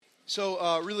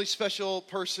So, really special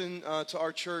person to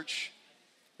our church.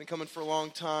 Been coming for a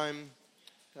long time.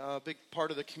 Big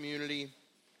part of the community.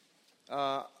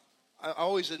 I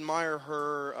always admire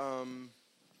her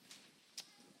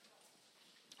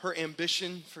her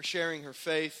ambition for sharing her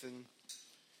faith. And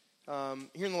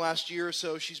here in the last year or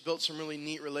so, she's built some really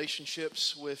neat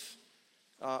relationships with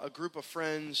a group of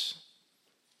friends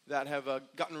that have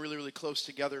gotten really, really close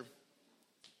together.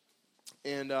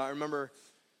 And I remember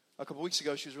a couple weeks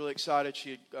ago, she was really excited.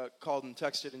 She had called and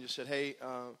texted and just said, "Hey,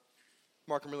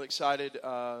 Mark, I'm really excited.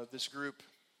 This group,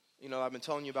 I've been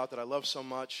telling you about that I love so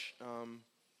much,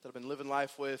 that I've been living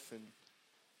life with." And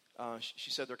she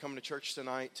said they're coming to church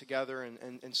tonight together,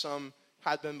 and some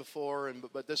had been before,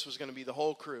 but this was going to be the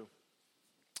whole crew.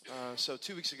 So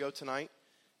 2 weeks ago tonight,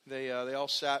 they all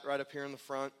sat right up here in the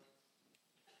front,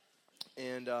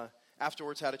 and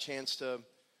afterwards had a chance to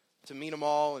meet them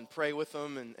all and pray with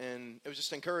them, and it was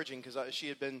just encouraging because she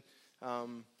had been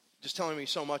just telling me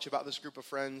so much about this group of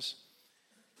friends.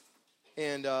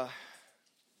 And I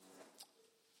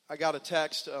got a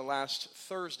text last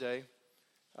Wednesday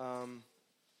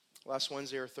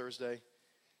or Thursday,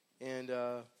 and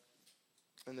the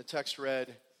text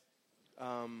read,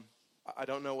 "I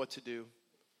don't know what to do.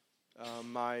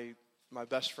 My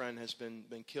best friend has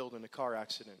been killed in a car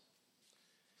accident."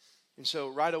 And so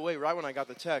right away, right when I got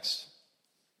the text,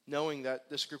 knowing that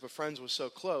this group of friends was so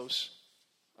close,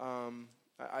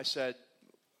 I said,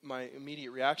 my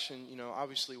immediate reaction,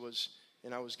 obviously was,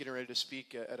 and I was getting ready to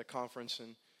speak at a conference,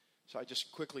 and so I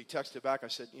just quickly texted back. I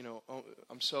said,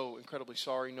 I'm so incredibly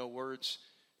sorry, no words.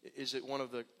 Is it one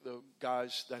of the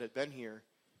guys that had been here?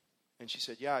 And she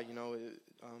said, yeah,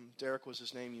 Derek was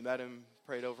his name. You met him,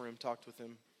 prayed over him, talked with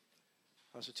him.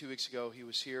 So 2 weeks ago, he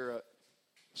was here,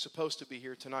 supposed to be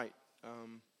here tonight.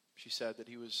 She said that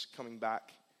he was coming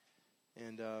back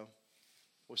and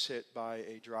was hit by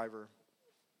a driver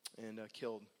and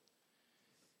killed.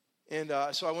 And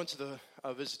so I went to the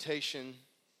visitation,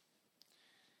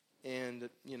 and,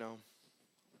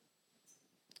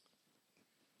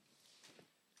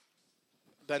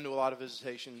 been to a lot of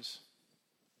visitations.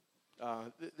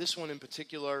 This one in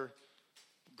particular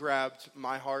grabbed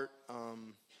my heart.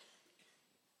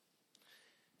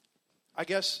 I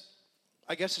guess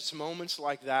it's moments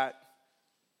like that,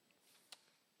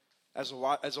 as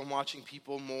I'm watching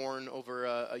people mourn over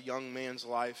a young man's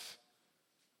life,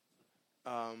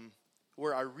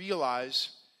 where I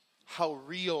realize how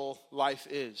real life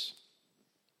is.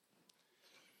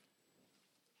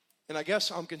 And I guess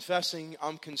I'm confessing,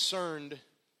 I'm concerned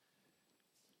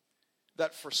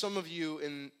that for some of you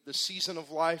in the season of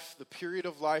life, the period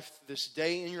of life, this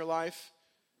day in your life,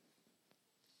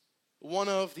 one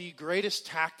of the greatest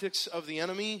tactics of the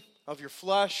enemy, of your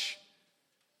flesh,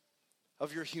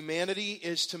 of your humanity,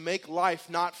 is to make life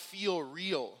not feel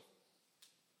real.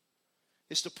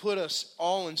 Is to put us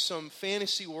all in some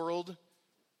fantasy world,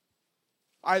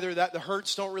 either that the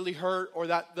hurts don't really hurt or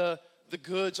that the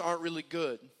goods aren't really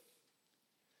good.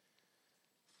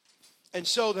 And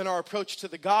so then our approach to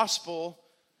the gospel,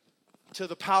 to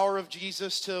the power of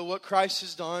Jesus, to what Christ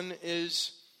has done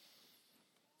is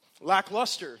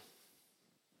lackluster.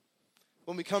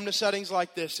 When we come to settings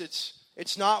like this,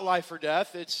 it's not life or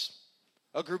death. It's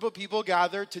a group of people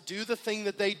gathered to do the thing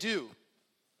that they do.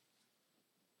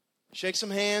 Shake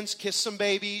some hands, kiss some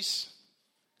babies,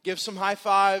 give some high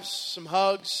fives, some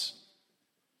hugs,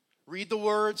 read the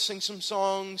word, sing some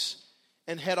songs,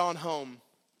 and head on home.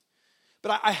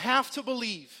 But I have to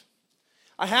believe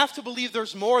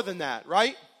there's more than that,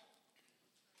 right?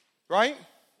 Right?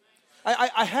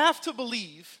 I have to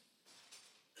believe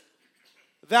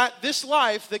that this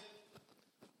life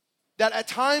that at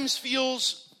times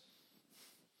feels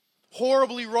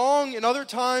horribly wrong and other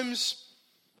times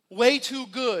way too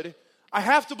good, I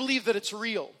have to believe that it's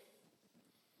real.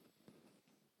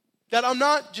 That I'm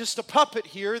not just a puppet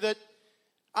here, that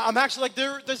I'm actually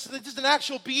there's an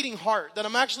actual beating heart, that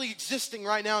I'm actually existing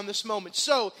right now in this moment.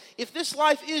 So, if this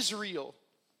life is real,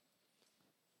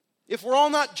 if we're all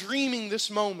not dreaming this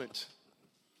moment,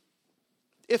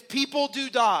 if people do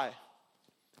die,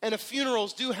 and if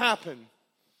funerals do happen,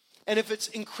 and if it's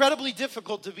incredibly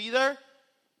difficult to be there,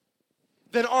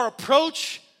 then our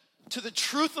approach to the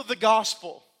truth of the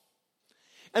gospel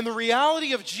and the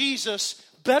reality of Jesus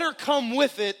better come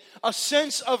with it a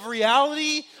sense of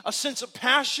reality, a sense of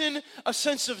passion, a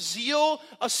sense of zeal,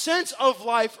 a sense of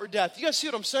life or death. You guys see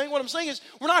what I'm saying? What I'm saying is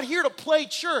we're not here to play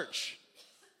church.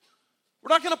 We're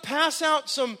not going to pass out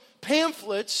some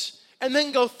pamphlets and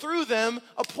then go through them,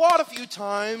 applaud a few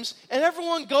times, and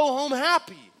everyone go home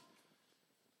happy.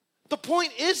 The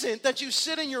point isn't that you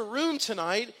sit in your room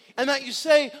tonight and that you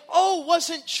say, "Oh,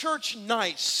 wasn't church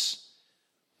nice?"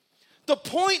 The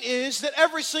point is that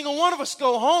every single one of us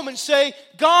go home and say,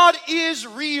 God is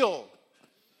real.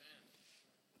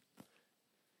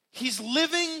 He's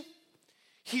living.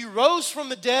 He rose from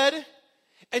the dead.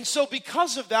 And so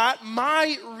because of that,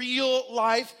 my real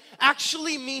life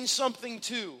actually means something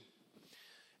too.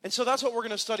 And so that's what we're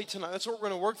going to study tonight. That's what we're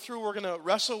going to work through. We're going to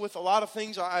wrestle with a lot of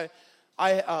things. I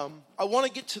want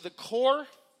to get to the core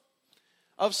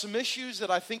of some issues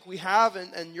that I think we have.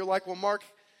 And you're like, well, Mark,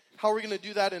 how are we going to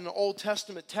do that in an Old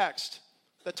Testament text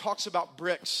that talks about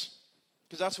bricks?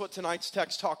 Because that's what tonight's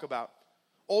text talk about.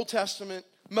 Old Testament,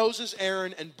 Moses,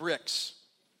 Aaron, and bricks.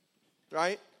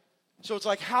 Right? So it's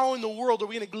like, how in the world are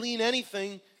we going to glean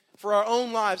anything for our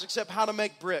own lives except how to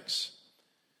make bricks?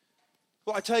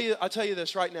 Well, I tell you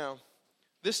this right now.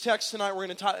 This text tonight, we're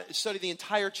going to study the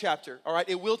entire chapter, all right?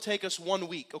 It will take us 1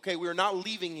 week, okay? We are not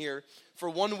leaving here for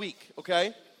 1 week,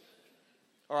 okay?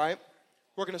 All right?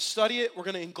 We're going to study it. We're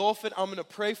going to engulf it. I'm going to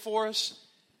pray for us,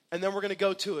 and then we're going to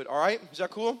go to it, all right? Is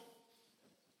that cool?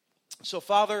 So,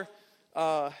 Father,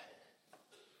 I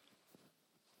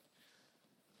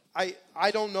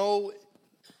don't know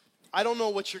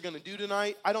what you're going to do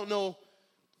tonight. I don't know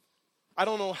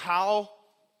how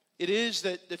it is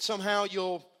that somehow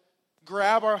you'll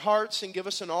grab our hearts and give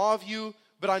us an awe of you,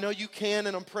 but I know you can,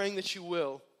 and I'm praying that you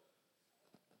will.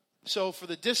 So for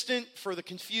the distant, for the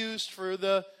confused, for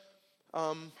the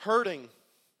hurting,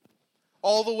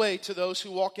 all the way to those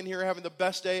who walk in here having the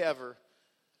best day ever,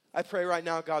 I pray right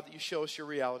now, God, that you show us your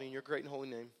reality in your great and holy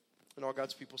name. And all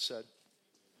God's people said,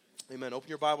 amen. Open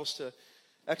your Bibles to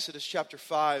Exodus chapter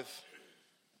 5.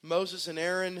 Moses and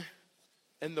Aaron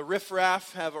and the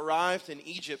riffraff have arrived in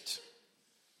Egypt.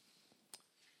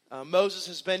 Moses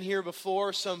has been here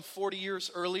before, some 40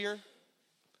 years earlier.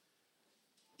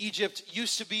 Egypt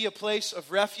used to be a place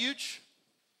of refuge,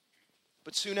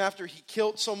 but soon after he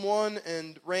killed someone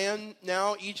and ran.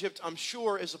 Now Egypt, I'm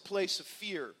sure, is a place of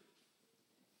fear.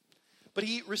 But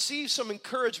he received some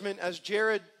encouragement, as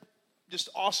Jared just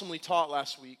awesomely taught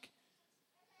last week.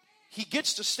 He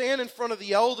gets to stand in front of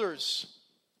the elders,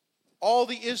 all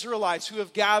the Israelites who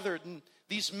have gathered, and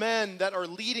these men that are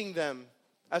leading them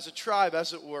as a tribe,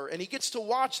 as it were. And he gets to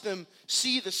watch them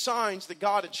see the signs that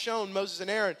God had shown Moses and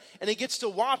Aaron. And he gets to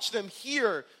watch them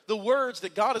hear the words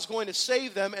that God is going to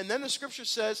save them. And then the scripture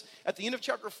says at the end of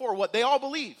chapter 4, what? They all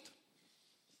believed.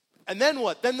 And then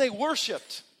what? Then they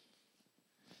worshiped.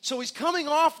 So he's coming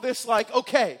off this like,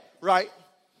 okay, right?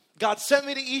 God sent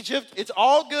me to Egypt. It's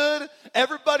all good.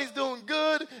 Everybody's doing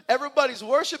good. Everybody's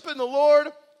worshiping the Lord.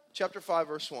 Chapter 5,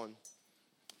 verse 1.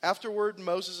 Afterward,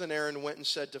 Moses and Aaron went and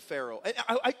said to Pharaoh. And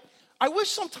I wish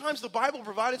sometimes the Bible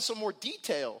provided some more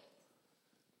detail.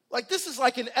 Like this is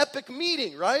like an epic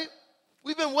meeting, right?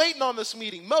 We've been waiting on this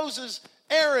meeting. Moses,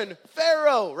 Aaron,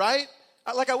 Pharaoh, right?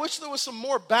 I wish there was some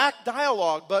more back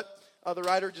dialogue, but the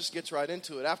writer just gets right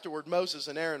into it. Afterward, Moses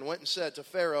and Aaron went and said to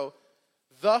Pharaoh,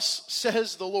 "Thus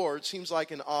says the Lord." Seems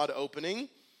like an odd opening.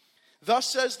 "Thus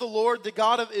says the Lord, the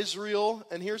God of Israel."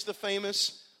 And here's the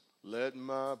famous, "Let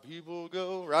my people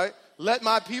go," right? Let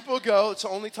my people go. It's the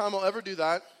only time I'll ever do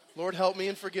that. Lord, help me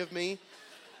and forgive me.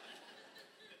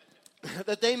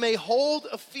 "That they may hold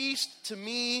a feast to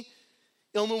me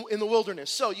in the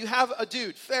wilderness." So you have a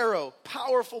dude, Pharaoh,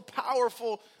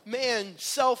 powerful man,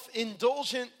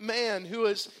 self-indulgent man who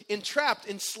is entrapped,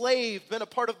 enslaved, been a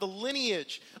part of the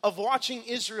lineage of watching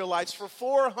Israelites for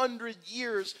 400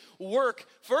 years work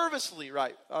fervently,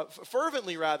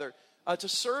 to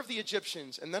serve the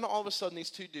Egyptians. And then all of a sudden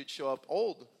these two dudes show up,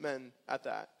 old men at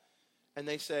that. And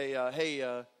they say,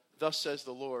 hey, thus says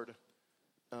the Lord,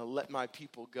 let my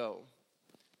people go.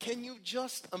 Can you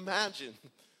just imagine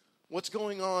what's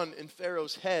going on in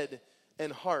Pharaoh's head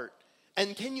and heart?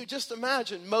 And can you just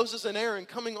imagine Moses and Aaron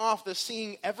coming off this,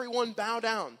 seeing everyone bow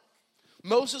down?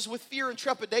 Moses with fear and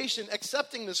trepidation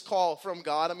accepting this call from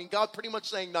God. I mean, God pretty much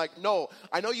saying like, no,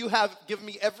 I know you have given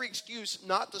me every excuse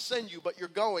not to send you, but you're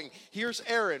going. Here's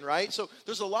Aaron, right? So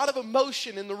there's a lot of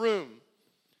emotion in the room.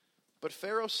 But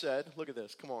Pharaoh said, look at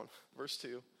this, come on, verse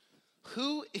 2.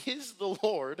 "Who is the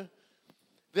Lord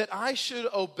that I should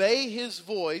obey his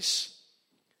voice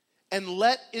and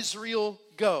let Israel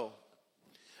go?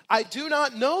 I do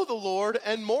not know the Lord,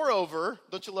 and moreover,"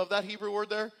 don't you love that Hebrew word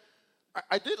there?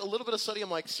 I did a little bit of study.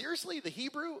 I'm like, seriously, the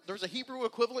Hebrew? There's a Hebrew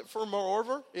equivalent for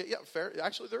moreover? Yeah, fair.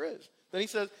 Actually, there is. Then he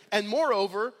says, "And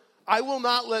moreover, I will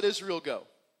not let Israel go."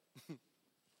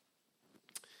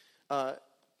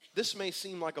 This may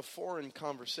seem like a foreign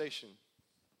conversation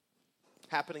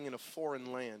happening in a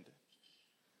foreign land.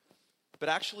 But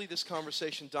actually, this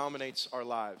conversation dominates our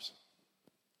lives.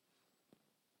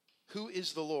 Who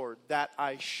is the Lord that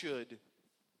I should ...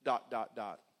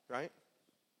 right?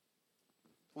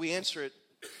 We answer it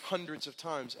hundreds of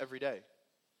times every day.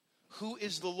 Who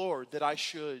is the Lord that I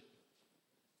should?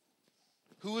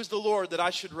 Who is the Lord that I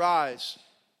should rise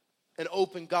and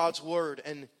open God's word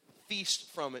and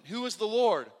feast from it? Who is the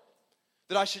Lord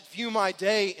that I should view my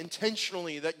day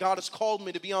intentionally, that God has called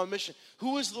me to be on mission?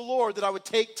 Who is the Lord that I would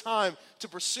take time to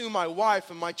pursue my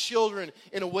wife and my children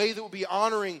in a way that would be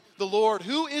honoring the Lord?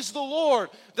 Who is the Lord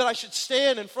that I should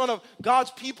stand in front of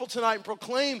God's people tonight and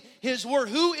proclaim His word?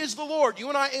 Who is the Lord? You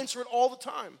and I answer it all the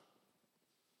time.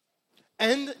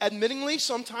 And admittingly,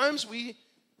 sometimes we,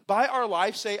 by our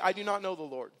life, say, I do not know the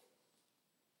Lord.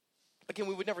 Again,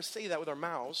 we would never say that with our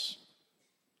mouths,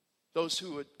 those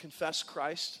who would confess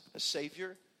Christ as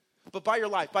Savior. But by your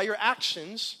life, by your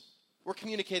actions, we're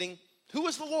communicating, who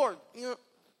is the Lord? You know,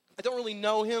 I don't really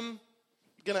know Him.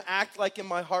 I'm going to act like in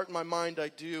my heart and my mind I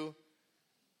do.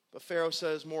 But Pharaoh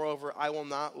says, moreover, I will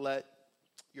not let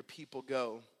your people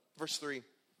go. Verse 3,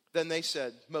 then they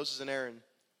said, Moses and Aaron,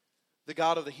 the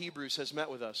God of the Hebrews has met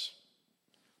with us.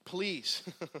 Please.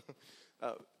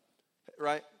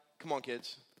 Right? Come on,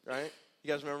 kids. Right? You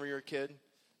guys remember when you were a kid?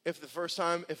 If the first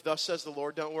time, if thus says the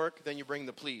Lord don't work, then you bring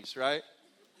the please, right?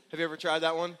 Have you ever tried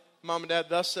that one? Mom and Dad,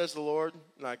 thus says the Lord.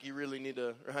 Like, you really need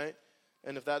to, right?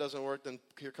 And if that doesn't work, then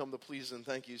here come the please and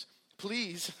thank yous.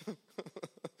 Please,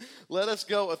 let us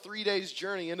go a 3 days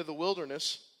journey into the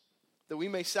wilderness, that we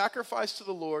may sacrifice to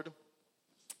the Lord,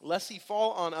 lest He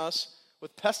fall on us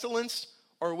with pestilence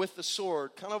or with the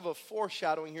sword. Kind of a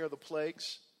foreshadowing here of the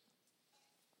plagues.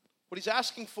 What he's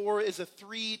asking for is a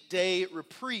 3-day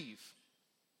reprieve.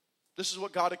 This is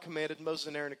what God had commanded Moses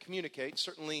and Aaron to communicate.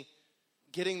 Certainly,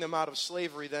 getting them out of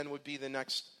slavery then would be the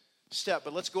next step.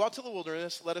 But let's go out to the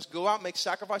wilderness. Let us go out and make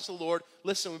sacrifice to the Lord.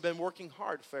 Listen, we've been working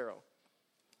hard, Pharaoh.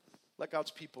 Let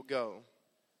God's people go.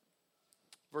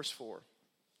 Verse 4.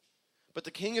 But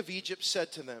the king of Egypt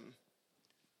said to them,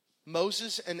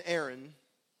 Moses and Aaron,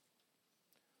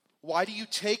 why do you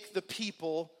take the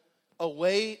people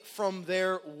away from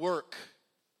their work?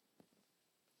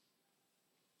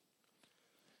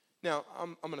 Now,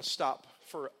 I'm going to stop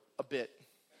for a bit.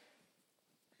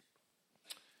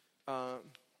 How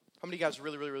many of you guys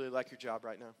really like your job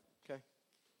right now? Okay?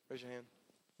 Raise your hand.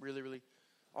 Really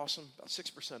awesome. About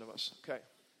 6% of us. Okay.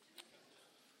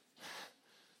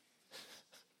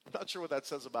 I'm not sure what that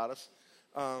says about us.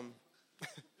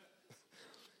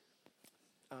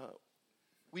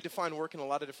 We define work in a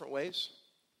lot of different ways.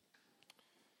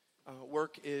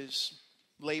 Work is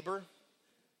labor.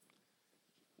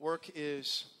 Work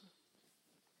is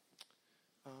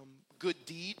good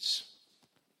deeds,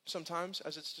 sometimes,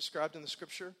 as it's described in the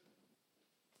scripture.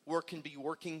 Work can be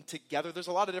working together. There's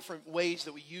a lot of different ways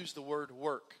that we use the word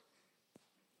work.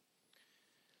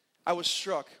 I was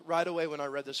struck right away when I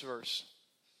read this verse.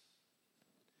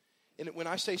 And when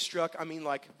I say struck, I mean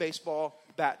like baseball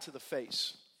bat to the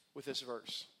face with this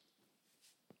verse.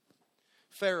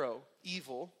 Pharaoh,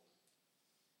 evil,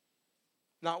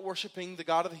 not worshiping the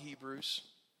God of the Hebrews,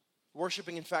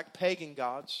 worshiping, in fact, pagan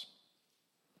gods.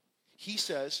 He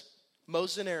says,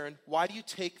 Moses and Aaron, why do you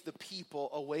take the people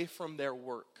away from their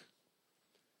work?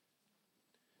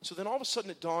 So then all of a sudden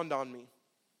it dawned on me.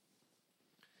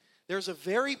 There's a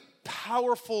very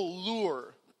powerful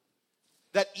lure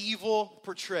that evil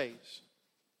portrays.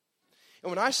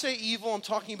 And when I say evil, I'm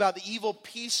talking about the evil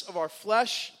piece of our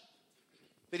flesh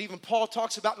that even Paul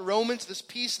talks about in Romans, this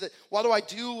piece that, why do I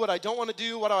do what I don't want to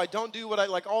do? What do I don't do? What I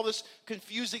like, all this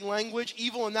confusing language.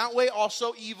 Evil in that way,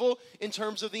 also evil in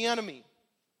terms of the enemy.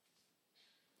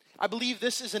 I believe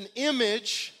this is an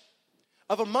image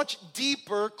of a much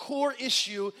deeper core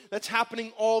issue that's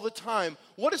happening all the time.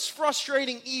 What is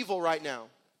frustrating evil right now?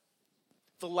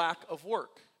 The lack of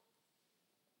work.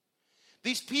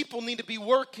 These people need to be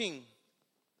working.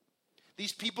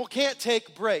 These people can't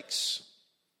take breaks.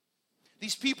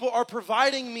 These people are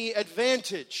providing me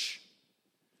advantage.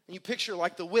 And you picture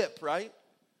like the whip, right?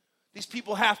 These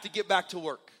people have to get back to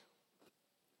work.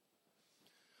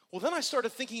 Well, then I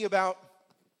started thinking about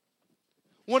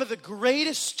one of the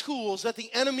greatest tools that the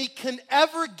enemy can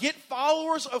ever get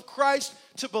followers of Christ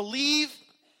to believe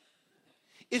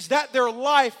is that their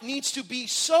life needs to be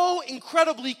so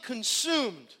incredibly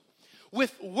consumed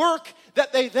with work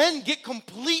that they then get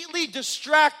completely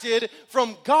distracted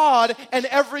from God and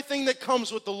everything that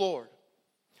comes with the Lord.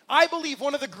 I believe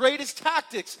one of the greatest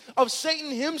tactics of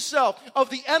Satan himself, of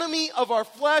the enemy of our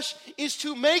flesh, is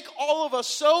to make all of us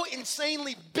so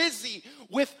insanely busy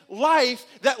with life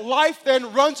that life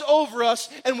then runs over us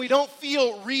and we don't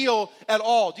feel real at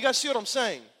all. Do you guys see what I'm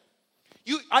saying?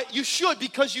 You should,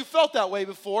 because you felt that way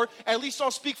before. At least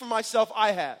I'll speak for myself,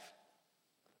 I have.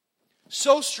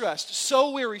 So stressed,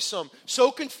 so wearisome,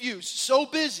 so confused, so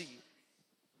busy.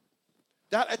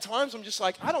 That at times I'm just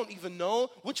like, I don't even know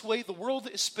which way the world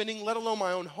is spinning, let alone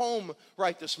my own home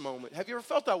right this moment. Have you ever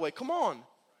felt that way? Come on.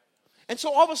 And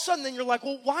so all of a sudden then you're like,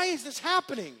 well, why is this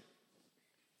happening?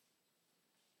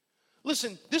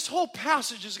 Listen, this whole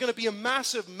passage is going to be a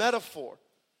massive metaphor,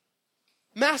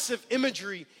 massive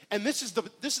imagery, and this is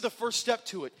the first step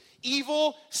to it.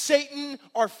 Evil, Satan,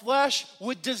 our flesh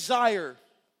would desire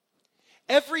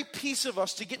every piece of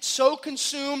us to get so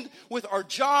consumed with our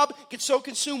job, get so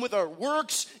consumed with our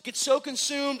works, get so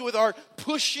consumed with our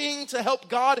pushing to help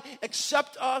God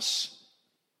accept us,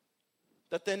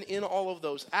 that then in all of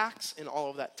those acts, in all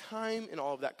of that time, in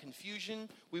all of that confusion,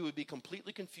 we would be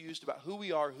completely confused about who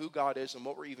we are, who God is, and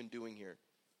what we're even doing here.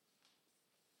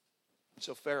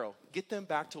 So Pharaoh, get them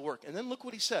back to work. And then look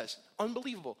what he says.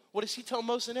 Unbelievable. What does he tell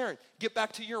Moses and Aaron? Get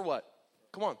back to your what?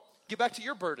 Come on. Get back to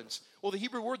your burdens. Well, the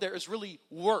Hebrew word there is really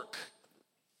work.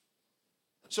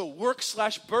 So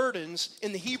work/burdens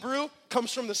in the Hebrew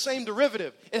comes from the same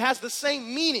derivative. It has the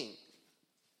same meaning.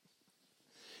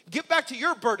 Get back to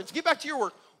your burdens. Get back to your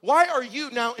work. Why are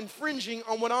you now infringing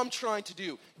on what I'm trying to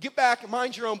do? Get back and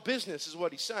mind your own business is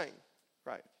what he's saying.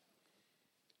 Right.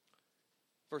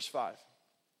 Verse 5.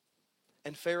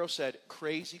 And Pharaoh said,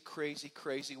 crazy, crazy,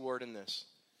 crazy word in this.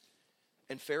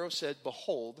 And Pharaoh said,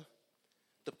 behold,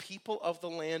 the people of the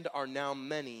land are now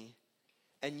many,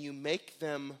 and you make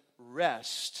them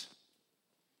rest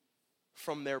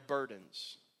from their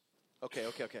burdens. Okay.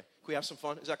 Can we have some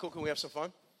fun? Is that cool? Can we have some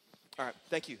fun? All right,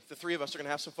 thank you. The three of us are going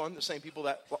to have some fun. The same people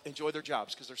that enjoy their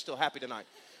jobs because they're still happy tonight.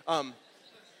 The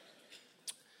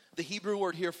Hebrew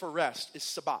word here for rest is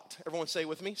Sabbat. Everyone say it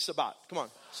with me, Sabbat. Come on,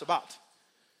 Sabbat.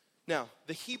 Now,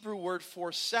 the Hebrew word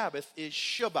for Sabbath is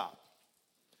Shabbat.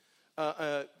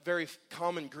 A very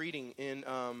common greeting in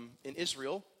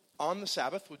Israel on the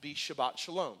Sabbath would be Shabbat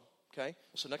Shalom. Okay,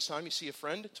 so next time you see a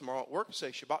friend tomorrow at work, say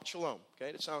Shabbat Shalom.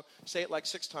 Okay, say it like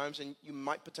 6 times, and you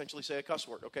might potentially say a cuss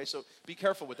word. Okay, so be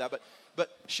careful with that.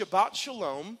 But Shabbat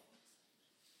Shalom,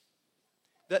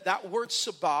 that word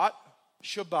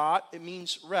Shabbat, it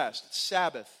means rest. It's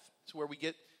Sabbath. It's where we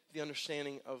get the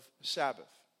understanding of Sabbath.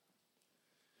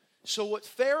 So what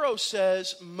Pharaoh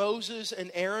says Moses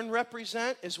and Aaron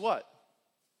represent is what?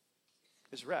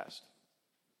 Is rest.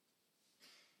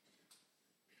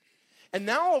 And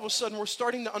now all of a sudden we're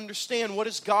starting to understand what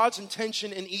is God's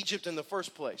intention in Egypt in the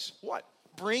first place. What?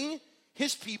 Bring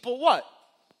his people what?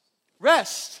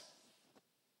 Rest.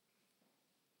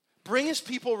 Bring his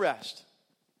people rest.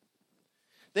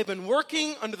 They've been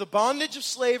working under the bondage of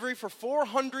slavery for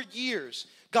 400 years.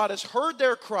 God has heard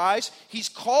their cries. He's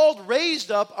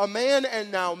raised up a man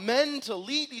and now men to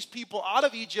lead these people out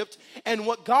of Egypt. And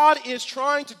what God is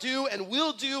trying to do and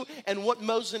will do and what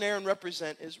Moses and Aaron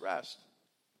represent is rest.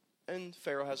 And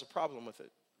Pharaoh has a problem with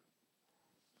it.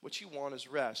 What you want is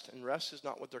rest. And rest is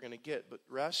not what they're going to get. But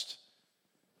rest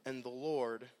and the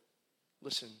Lord,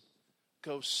 listen,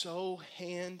 go so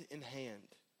hand in hand.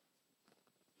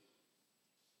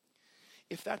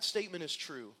 If that statement is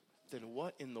true, then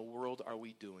what in the world are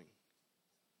we doing?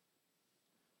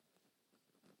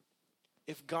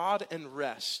 If God and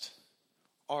rest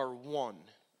are one,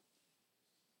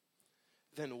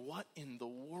 then what in the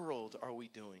world are we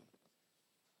doing?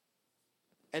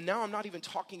 And now I'm not even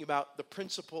talking about the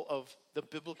principle of the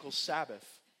biblical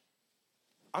Sabbath.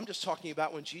 I'm just talking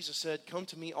about when Jesus said, come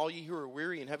to me, all you who are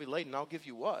weary and heavy laden, I'll give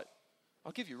you what?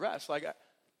 I'll give you rest.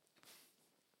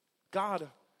 God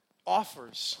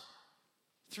offers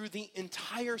through the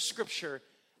entire scripture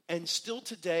and still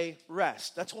today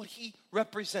rest. That's what he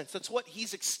represents. That's what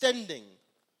he's extending.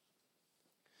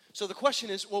 So the question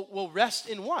is, well, rest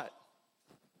in what?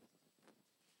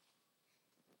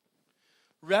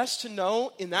 Rest to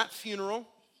know in that funeral,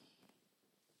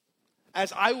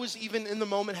 as I was even in the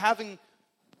moment having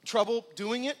trouble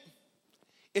doing it,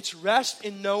 it's rest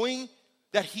in knowing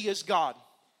that he is God.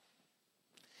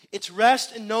 It's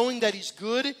rest in knowing that he's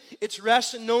good. It's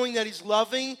rest in knowing that he's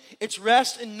loving. It's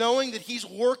rest in knowing that he's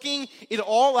working it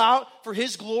all out for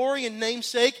his glory and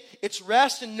namesake. It's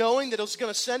rest in knowing that he's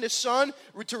going to send his son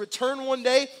to return one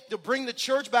day to bring the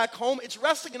church back home. It's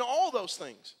resting in all those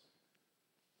things.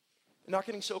 Not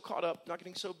getting so caught up, not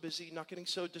getting so busy, not getting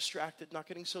so distracted, not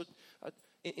getting so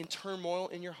in turmoil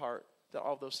in your heart that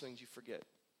all those things you forget.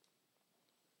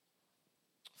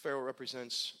 Pharaoh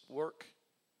represents work.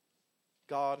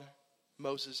 God,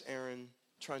 Moses, Aaron,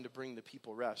 trying to bring the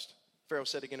people rest. Pharaoh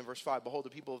said again in verse 5, behold, the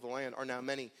people of the land are now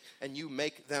many, and you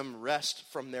make them rest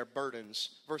from their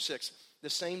burdens. Verse 6, the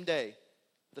same day,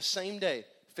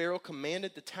 Pharaoh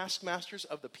commanded the taskmasters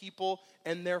of the people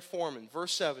and their foremen.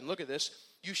 Verse 7, look at this.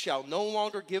 You shall no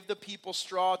longer give the people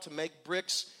straw to make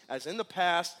bricks as in the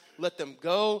past. Let them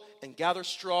go and gather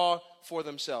straw for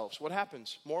themselves. What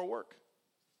happens? More work.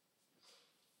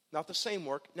 Not the same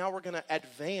work. Now we're going to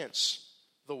advance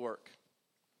the work.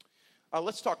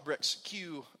 Let's talk bricks.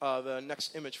 Cue the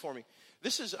next image for me.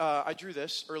 This is, I drew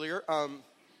this earlier.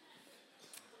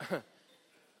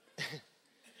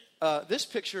 This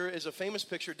picture is a famous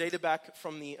picture dated back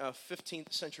from the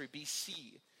 15th century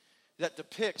BC that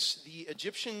depicts the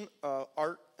Egyptian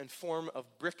art and form of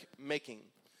brick making.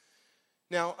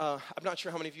 Now, I'm not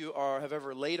sure how many of you have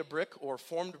ever laid a brick or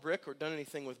formed brick or done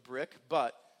anything with brick,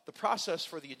 but the process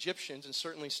for the Egyptians, and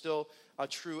certainly still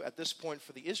true at this point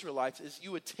for the Israelites, is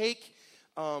you would take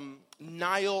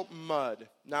Nile mud,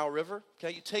 Nile River,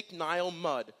 okay? You take Nile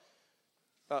mud.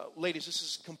 Ladies, this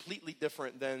is completely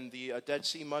different than the Dead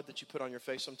Sea mud that you put on your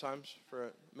face sometimes for a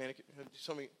manicure.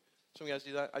 Some of you guys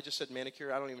do that? I just said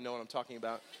manicure. I don't even know what I'm talking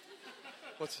about.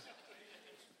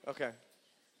 Okay.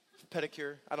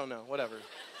 Pedicure. I don't know. Whatever.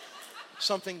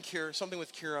 Something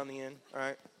with cure on the end. All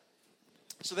right.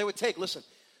 So they would take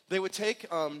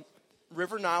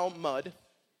River Nile mud,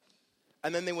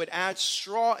 and then they would add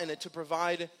straw in it to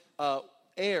provide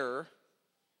air.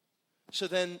 So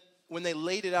then when they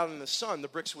laid it out in the sun, the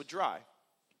bricks would dry.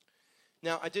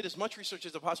 Now, I did as much research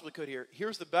as I possibly could here.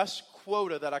 Here's the best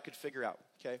quota that I could figure out,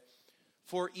 okay?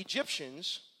 For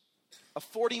Egyptians, a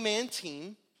 40-man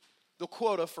team, the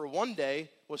quota for one day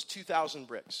was 2,000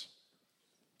 bricks,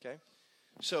 okay?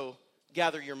 So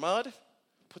gather your mud,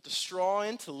 put the straw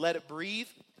in to let it breathe,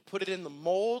 put it in the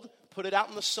mold, put it out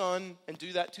in the sun, and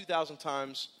do that 2,000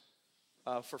 times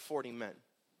for 40 men.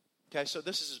 Okay, so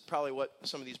this is probably what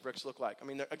some of these bricks look like. I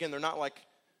mean, they're not like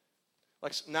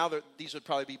now these would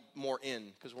probably be more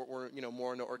in because we're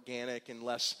more into organic and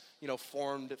less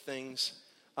formed things.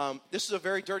 This is a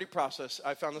very dirty process.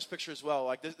 I found this picture as well.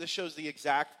 Like this shows the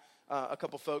exact a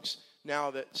couple folks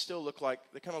now that still they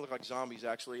kind of look like zombies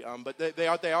actually. But they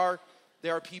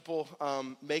are people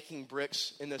making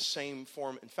bricks in the same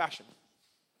form and fashion.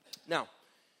 Now,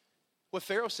 what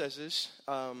Pharaoh says is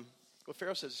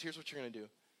here's what you're going to do.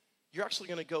 You're actually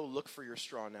going to go look for your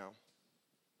straw now.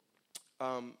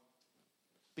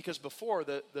 Because before,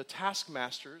 the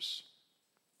taskmasters,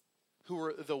 who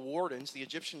were the wardens, the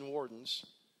Egyptian wardens,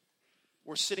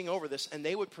 were sitting over this, and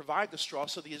they would provide the straw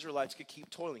so the Israelites could keep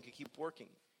toiling, could keep working.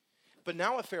 But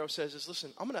now what Pharaoh says is,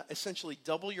 listen, I'm going to essentially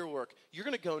double your work. You're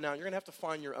going to go now, you're going to have to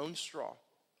find your own straw,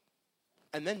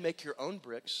 and then make your own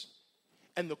bricks,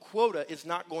 and the quota is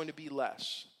not going to be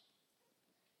less.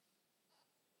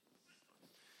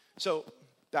 So,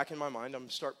 back in my mind, I'm going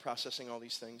to start processing all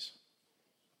these things.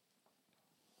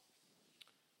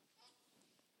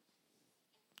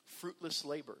 Fruitless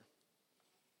labor.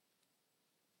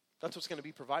 That's what's going to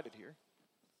be provided here.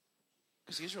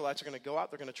 Because the Israelites are going to go out,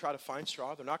 they're going to try to find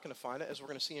straw. They're not going to find it. As we're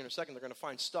going to see in a second, they're going to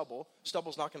find stubble.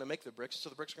 Stubble's not going to make the bricks, so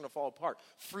the bricks are going to fall apart.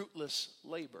 Fruitless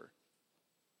labor.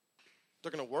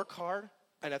 They're going to work hard,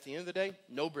 and at the end of the day,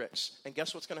 no bricks. And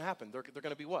guess what's going to happen? They're going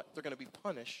to be what? They're going to be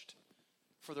punished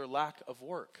for their lack of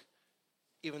work,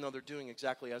 even though they're doing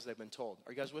exactly as they've been told.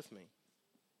 Are you guys with me?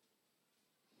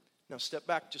 Now step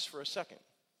back just for a second.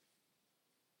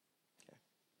 Okay.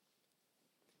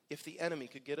 If the enemy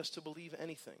could get us to believe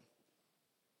anything,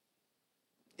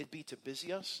 it'd be to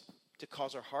busy us, to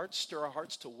cause our hearts, stir our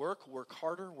hearts to work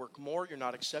harder, work more. You're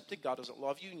not accepted. God doesn't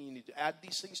love you. And you need to add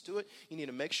these things to it. You need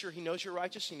to make sure he knows you're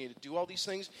righteous. You need to do all these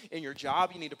things in your job.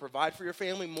 You need to provide for your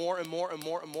family more and more and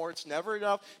more and more. It's never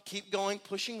enough. Keep going,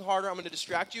 pushing harder. I'm going to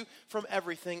distract you from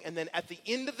everything. And then at the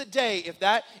end of the day, if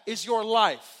that is your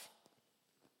life,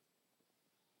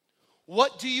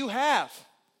 what do you have?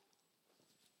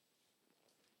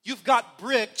 You've got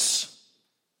bricks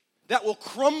that will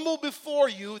crumble before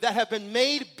you, that have been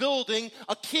made building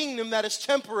a kingdom that is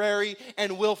temporary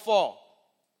and will fall.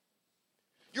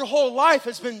 Your whole life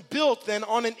has been built then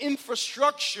on an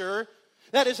infrastructure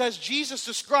that is, as Jesus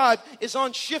described, is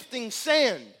on shifting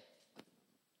sand.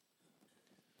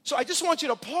 So I just want you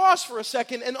to pause for a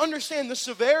second and understand the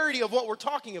severity of what we're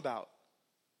talking about.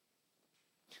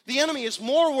 The enemy is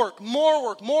more work, more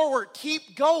work, more work.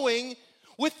 Keep going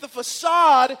with the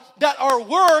facade that our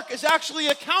work is actually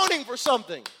accounting for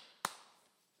something.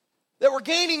 That we're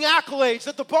gaining accolades,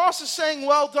 that the boss is saying,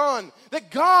 well done. That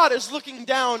God is looking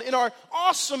down in our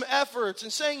awesome efforts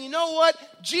and saying, you know what?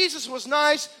 Jesus was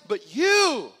nice, but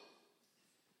your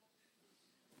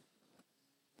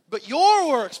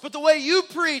works, but the way you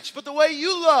preach, but the way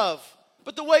you love,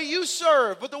 but the way you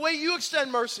serve, but the way you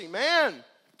extend mercy, man,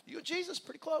 you and Jesus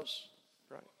pretty close.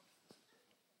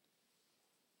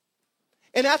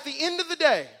 And at the end of the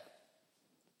day,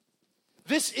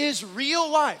 this is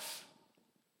real life.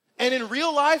 And in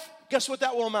real life, guess what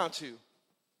that will amount to?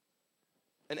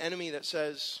 An enemy that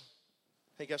says,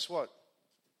 hey, guess what?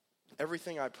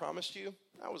 Everything I promised you,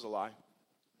 that was a lie.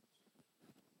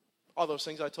 All those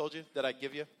things I told you that I'd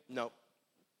give you, no.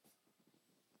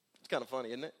 It's kind of funny,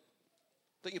 isn't it?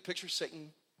 Don't you picture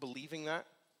Satan believing that?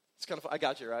 It's kind of fun. I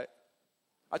got you, right?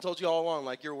 I told you all along,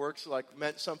 like your works like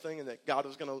meant something and that God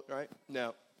was going to, right?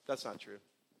 No, that's not true.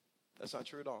 That's not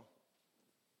true at all.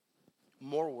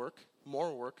 More work,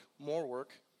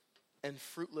 and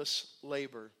fruitless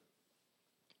labor.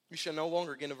 You shall no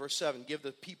longer, again in verse 7, give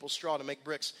the people straw to make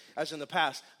bricks as in the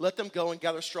past. Let them go and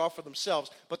gather straw for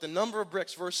themselves. But the number of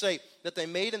bricks, verse 8, that they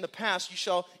made in the past, you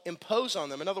shall impose on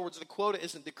them. In other words, the quota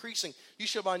isn't decreasing. You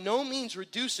shall by no means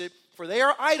reduce it, for they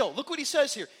are idle. Look what he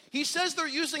says here. He says they're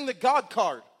using the God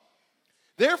card.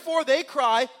 Therefore they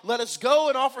cry, let us go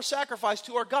and offer sacrifice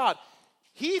to our God.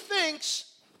 He thinks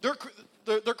they're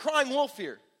crying wolf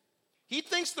here. He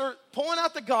thinks they're pulling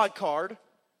out the God card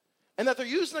and that they're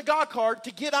using the God card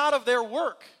to get out of their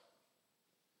work.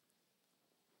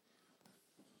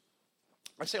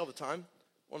 I say all the time,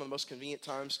 one of the most convenient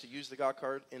times to use the God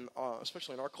card,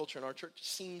 especially in our culture, in our church,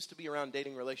 seems to be around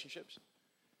dating relationships.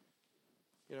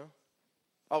 You know?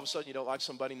 All of a sudden you don't like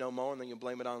somebody no more and then you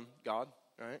blame it on God,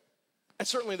 right? And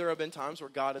certainly there have been times where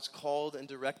God has called and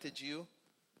directed you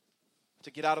to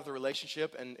get out of the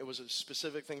relationship, and it was a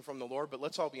specific thing from the Lord. But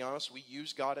let's all be honest, we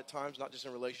use God at times, not just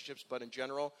in relationships, but in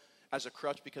general, as a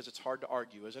crutch because it's hard to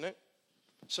argue, isn't it?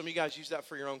 Some of you guys use that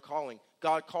for your own calling.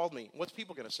 God called me. What's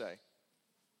people going to say?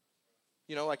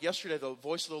 You know, like yesterday, the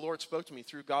voice of the Lord spoke to me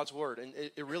through God's word, and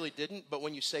it really didn't. But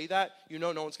when you say that, you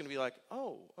know no one's going to be like,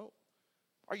 oh,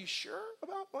 are you sure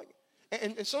about, like,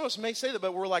 and some of us may say that,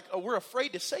 but we're like, oh, we're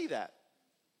afraid to say that.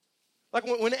 Like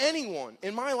when anyone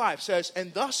in my life says,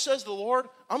 and thus says the Lord,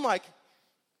 I'm like,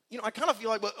 you know, I kind of feel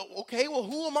like, well, okay, well,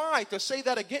 who am I to say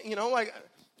that again? You know, like,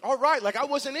 all right, like I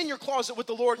wasn't in your closet with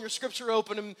the Lord and your scripture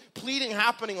open and pleading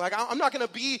happening. Like I'm not going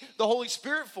to be the Holy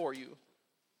Spirit for you.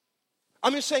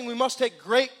 I'm just saying we must take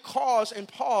great cause and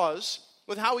pause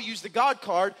with how we use the God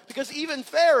card, because even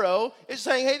Pharaoh is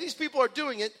saying, hey, these people are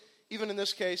doing it, even in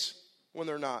this case, when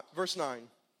they're not. Verse 9.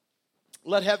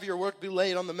 Let heavier work be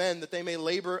laid on the men, that they may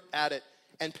labor at it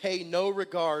and pay no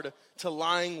regard to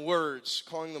lying words,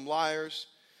 calling them liars.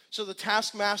 So the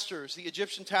taskmasters, the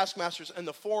Egyptian taskmasters, and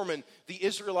the foremen, the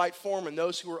Israelite foremen,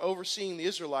 those who were overseeing the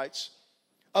Israelites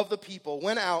of the people,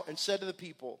 went out and said to the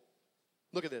people,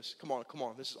 look at this, come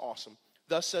on, this is awesome.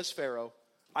 Thus says Pharaoh,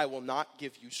 I will not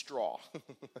give you straw.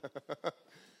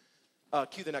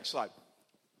 Cue the next slide.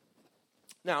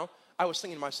 Now, I was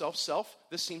thinking to myself,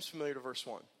 this seems familiar to verse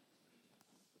 1.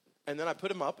 And then I put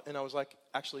them up, and I was like,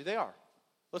 actually, they are.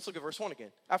 Let's look at verse 1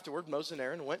 again. Afterward, Moses and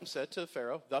Aaron went and said to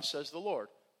Pharaoh, thus says the Lord,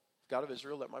 God of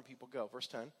Israel, let my people go. Verse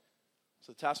 10.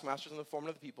 So the taskmasters and the foremen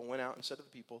of the people went out and said to the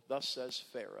people, thus says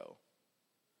Pharaoh.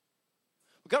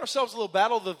 We've got ourselves a little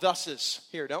battle of the thuses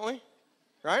here, don't we?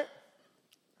 Right?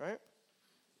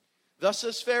 Thus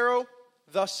says Pharaoh,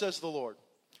 thus says the Lord.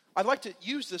 I'd like to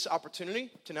use this opportunity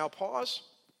to now pause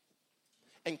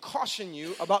and caution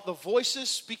you about the voices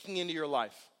speaking into your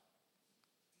life.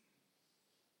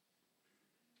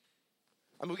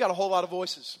 I mean, we got a whole lot of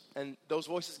voices, and those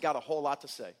voices got a whole lot to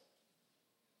say.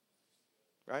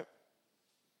 Right?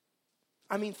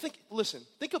 I mean, think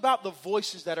about the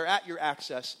voices that are at your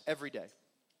access every day.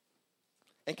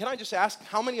 And can I just ask,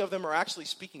 how many of them are actually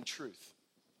speaking truth?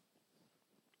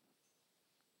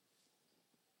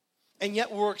 And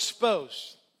yet we're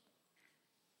exposed,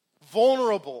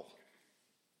 vulnerable,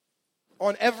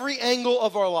 on every angle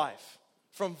of our life,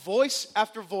 from voice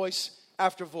after voice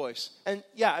after voice. And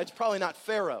yeah, it's probably not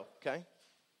Pharaoh, okay?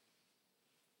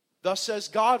 Thus says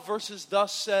God versus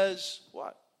thus says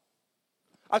what?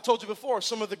 I told you before,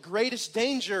 some of the greatest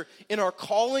danger in our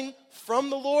calling from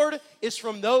the Lord is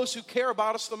from those who care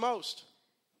about us the most.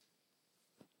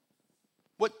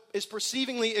 What is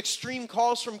perceivingly extreme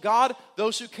calls from God,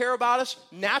 those who care about us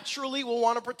naturally will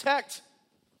want to protect.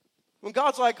 When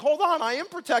God's like, hold on, I am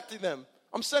protecting them.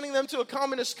 I'm sending them to a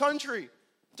communist country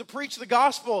to preach the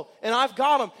gospel, and I've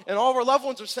got them. And all of our loved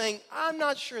ones are saying, I'm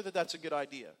not sure that that's a good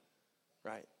idea.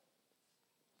 Right?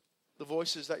 The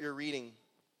voices that you're reading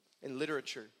in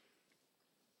literature,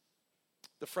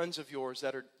 the friends of yours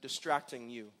that are distracting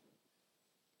you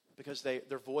because their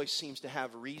voice seems to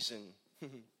have reason.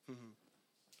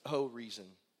 Oh, reason.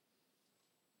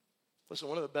 Listen,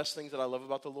 one of the best things that I love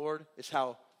about the Lord is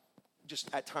how just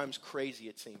at times crazy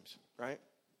it seems, right?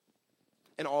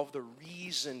 And all of the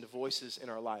reasoned voices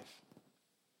in our life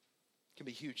can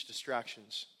be huge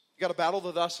distractions. You got to battle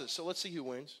the thuses, so let's see who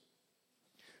wins.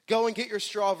 Go and get your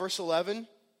straw, verse 11,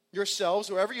 yourselves,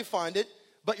 wherever you find it.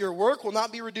 but your work will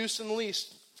not be reduced in the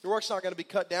least. Your work's not going to be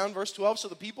cut down. Verse 12, so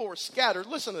the people were scattered,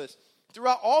 listen to this,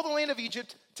 throughout all the land of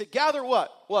Egypt to gather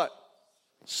what? What?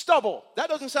 Stubble. That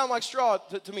doesn't sound like straw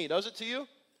to me, does it to you?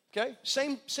 Okay,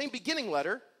 same beginning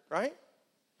letter, right?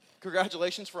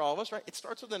 Congratulations for all of us, right? It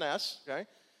starts with an S, okay?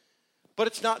 But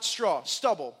it's not straw,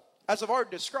 stubble. As I've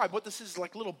already described, what this is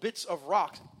like little bits of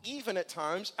rock. Even at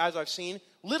times, as I've seen,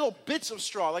 little bits of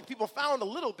straw. Like people found a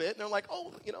little bit, and they're like,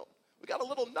 oh, we got a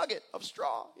little nugget of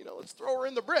straw. Let's throw her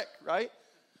in the brick, right?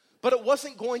 But it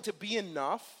wasn't going to be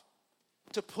enough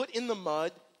to put in the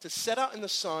mud, to set out in the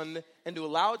sun, and to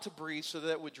allow it to breathe so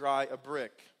that it would dry a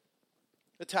brick.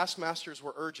 The taskmasters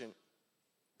were urgent.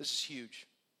 This is huge.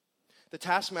 The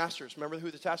taskmasters, remember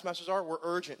who the taskmasters are? Were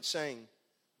urgent, saying,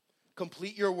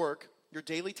 complete your work, your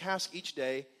daily task each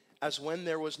day, as when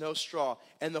there was no straw.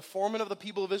 And the foremen of the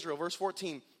people of Israel, verse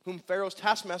 14, whom Pharaoh's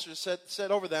taskmasters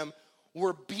said over them,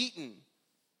 were beaten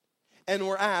and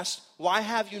were asked, why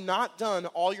have you not done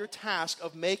all your task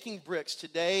of making bricks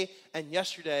today and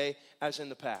yesterday as in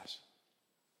the past?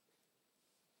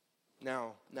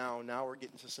 Now we're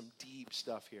getting to some deep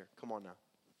stuff here. Come on now.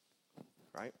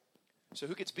 Right? So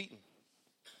who gets beaten?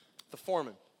 The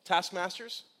foreman.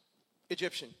 Taskmasters,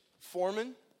 Egyptian.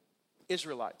 Foreman,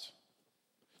 Israelites.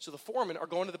 So the foremen are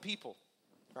going to the people,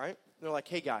 right? And they're like,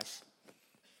 hey guys,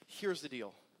 here's the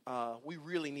deal. We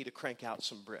really need to crank out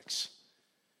some bricks.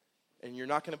 And you're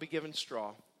not going to be given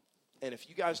straw. And if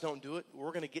you guys don't do it,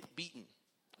 we're going to get beaten.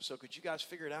 So could you guys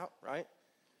figure it out, right?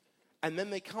 And then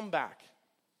they come back,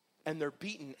 and they're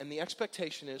beaten, and the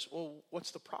expectation is, well, what's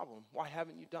the problem? Why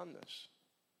haven't you done this?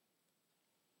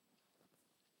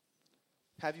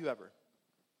 Have you ever?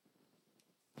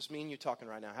 It's me and you talking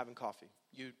right now, having coffee.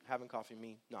 You having coffee,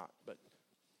 me not, but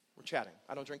we're chatting.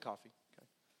 I don't drink coffee. Okay?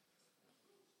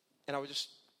 And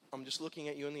I'm just looking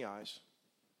at you in the eyes,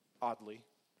 oddly,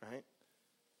 right?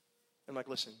 I'm like,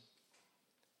 listen,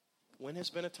 when has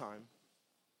been a time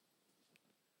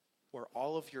where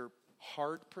all of your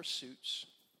hard pursuits,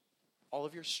 all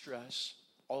of your stress,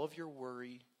 all of your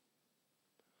worry,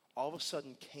 all of a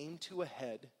sudden came to a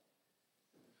head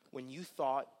when you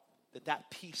thought that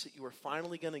peace that you were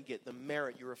finally going to get, the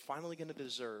merit you were finally going to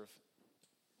deserve,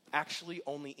 actually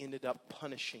only ended up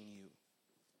punishing you?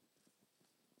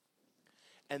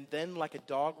 And then, like a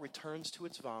dog returns to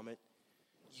its vomit,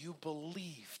 you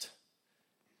believed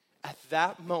at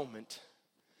that moment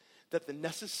that the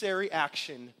necessary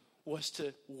action was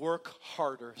to work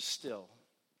harder still.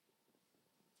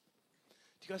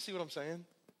 Do you guys see what I'm saying?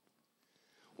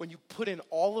 When you put in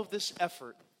all of this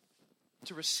effort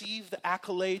to receive the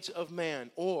accolades of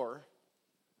man or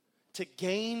to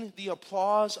gain the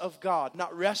applause of God,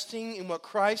 not resting in what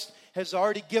Christ has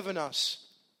already given us,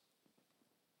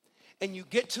 and you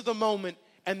get to the moment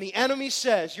and the enemy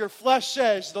says, your flesh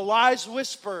says, the lies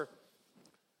whisper,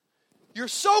 you're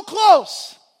so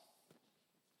close.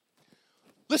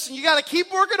 Listen, you got to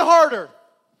keep working harder.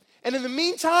 And in the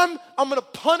meantime, I'm going to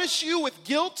punish you with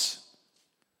guilt.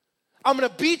 I'm going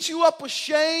to beat you up with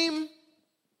shame,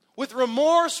 with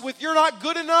remorse, with you're not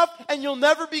good enough and you'll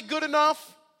never be good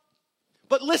enough.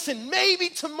 But listen, maybe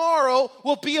tomorrow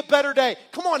will be a better day.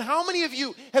 Come on, how many of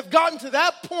you have gotten to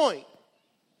that point?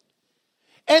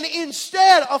 And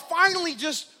instead of finally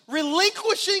just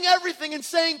relinquishing everything and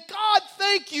saying, God,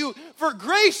 thank you for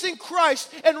grace in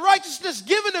Christ and righteousness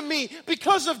given to me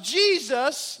because of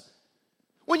Jesus.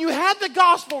 When you had the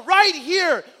gospel right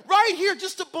here,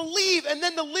 just to believe and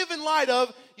then to live in light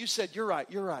of, you said, you're right.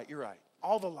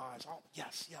 All the lies,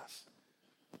 yes.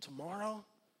 Tomorrow,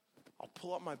 I'll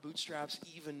pull up my bootstraps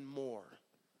even more,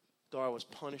 though I was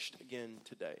punished again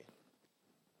today.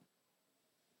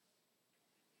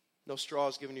 No straw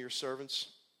is given to your servants.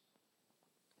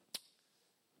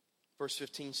 Verse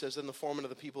 15 says, then the foreman of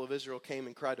the people of Israel came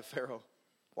and cried to Pharaoh,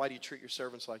 why do you treat your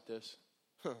servants like this?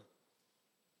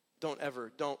 Do not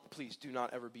ever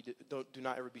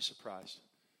be surprised.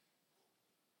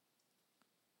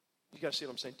 You guys see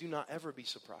what I'm saying? Do not ever be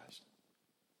surprised.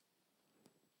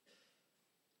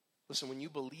 Listen, when you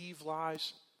believe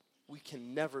lies, we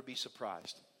can never be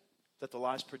surprised that the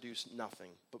lies produce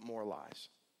nothing but more lies.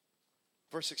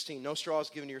 Verse 16, no straw is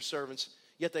given to your servants,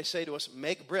 yet they say to us,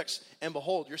 make bricks, and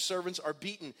behold, your servants are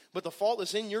beaten, but the fault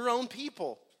is in your own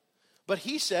people. But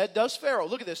he said, does Pharaoh,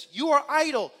 look at this, you are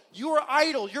idle,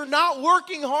 you're not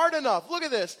working hard enough. Look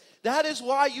at this. That is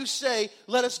why you say,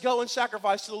 let us go and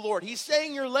sacrifice to the Lord. He's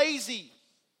saying you're lazy.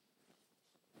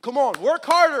 Come on, work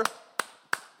harder.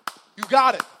 You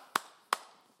got it.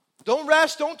 Don't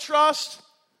rest, don't trust,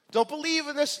 don't believe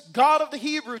in this God of the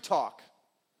Hebrew talk.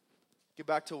 Get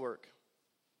back to work.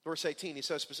 Verse 18, he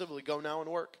says specifically, go now and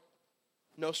work.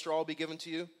 No straw will be given to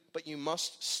you but you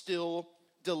must still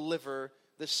deliver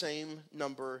the same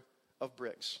number of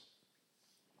bricks.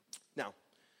 Now,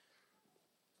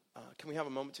 can we have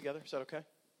a moment together? Is that okay?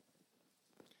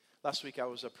 Last week I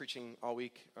was preaching all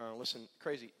week. Listen,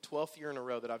 crazy. 12th year in a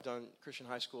row that I've done Christian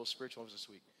high school spiritual this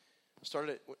week. I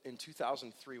started it in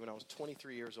 2003 when I was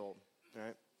 23 years old. All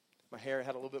right? My hair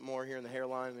had a little bit more here in the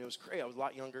hairline. It was crazy. I was a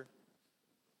lot younger.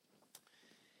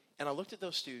 And I looked at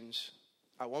those students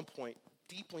at one point,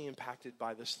 deeply impacted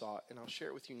by this thought, and I'll share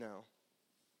it with you now.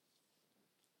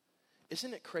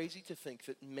 Isn't it crazy to think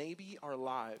that maybe our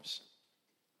lives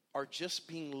are just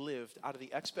being lived out of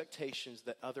the expectations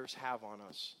that others have on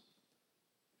us,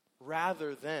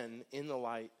 rather than in the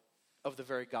light of the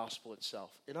very gospel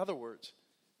itself? In other words,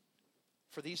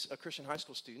 for these Christian high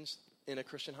school students in a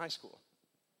Christian high school,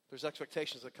 there's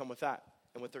expectations that come with that,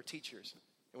 and with their teachers,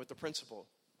 and with the principal.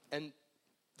 And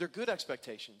they're good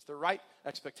expectations. They're right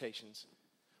expectations.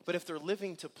 But if they're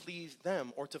living to please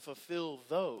them or to fulfill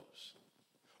those,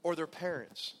 or their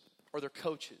parents, or their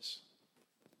coaches,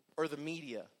 or the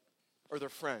media, or their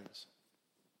friends,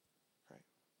 right?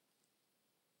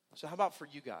 So how about for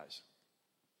you guys?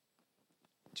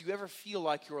 Do you ever feel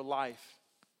like your life,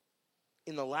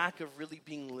 in the lack of really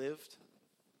being lived,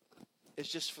 is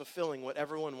just fulfilling what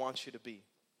everyone wants you to be?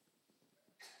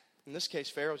 In this case,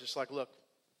 Pharaoh's just like, look,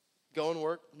 go and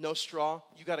work, no straw.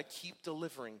 You got to keep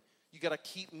delivering. You got to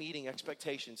keep meeting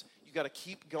expectations. You got to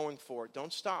keep going forward.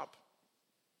 Don't stop.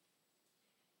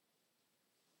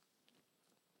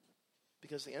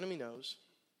 Because the enemy knows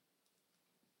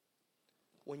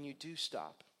when you do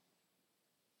stop,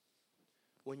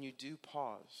 when you do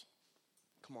pause,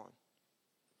 come on,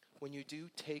 when you do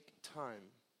take time,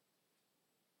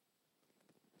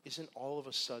 isn't all of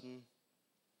a sudden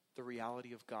the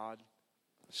reality of God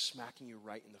smacking you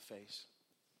right in the face?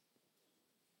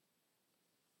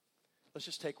 Let's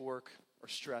just take work or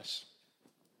stress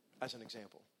as an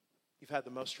example. You've had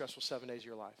the most stressful 7 days of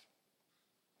your life.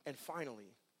 And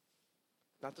finally,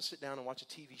 not to sit down and watch a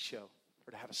TV show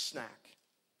or to have a snack.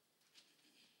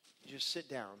 You just sit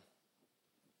down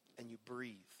and you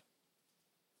breathe.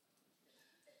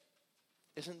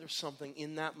 Isn't there something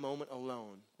in that moment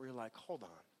alone where you're like, hold on,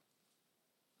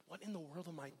 what in the world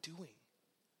am I doing?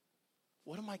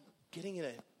 What am I getting in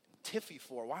a tiffy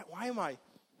for? Why am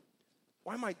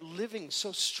I living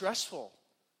so stressful?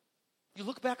 You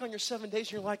look back on your 7 days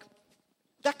and you're like,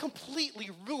 that completely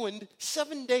ruined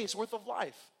 7 days worth of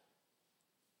life.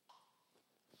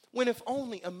 When if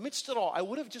only amidst it all, I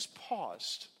would have just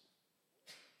paused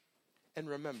and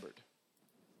remembered.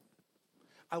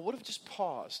 I would have just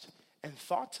paused and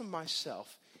thought to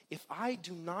myself, if I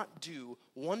do not do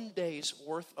 1 day's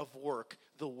worth of work,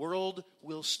 the world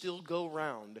will still go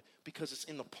round because it's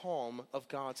in the palm of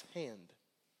God's hand.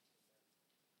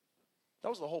 That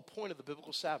was the whole point of the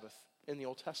biblical Sabbath in the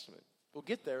Old Testament. We'll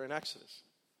get there in Exodus.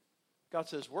 God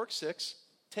says, work 6,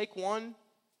 take 1,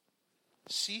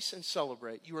 cease and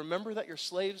celebrate. You remember that your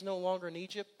slave's no longer in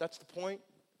Egypt? That's the point.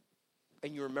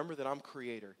 And you remember that I'm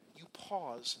creator. You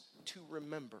pause to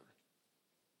remember.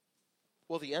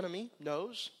 Well, the enemy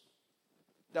knows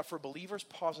that for believers,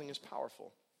 pausing is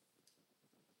powerful.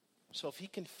 So if he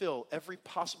can fill every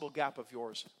possible gap of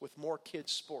yours with more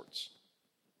kids' sports,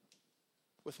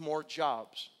 with more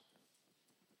jobs,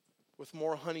 with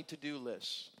more honey to-do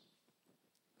lists,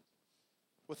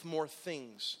 with more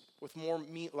things, with more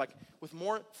with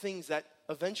more things that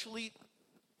eventually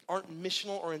aren't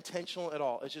missional or intentional at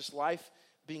all. It's just life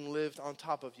being lived on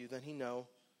top of you. Then he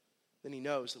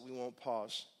knows that we won't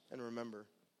pause and remember.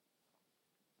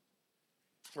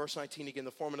 Verse 19 again,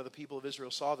 the foreman of the people of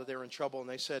Israel saw that they were in trouble, and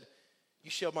they said, you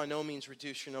shall by no means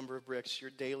reduce your number of bricks,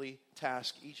 your daily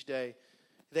task each day.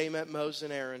 They met Moses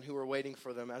and Aaron, who were waiting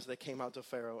for them as they came out to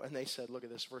Pharaoh, and they said, look at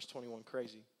this, verse 21,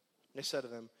 crazy. They said to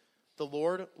them, the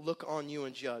Lord look on you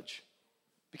and judge.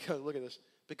 Because, look at this,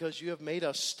 because you have made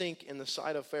us stink in the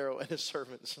sight of Pharaoh and his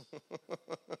servants.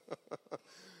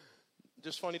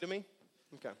 Just funny to me?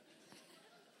 Okay.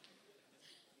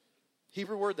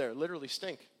 Hebrew word there, literally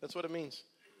stink. That's what it means.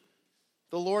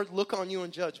 The Lord look on you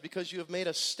and judge, because you have made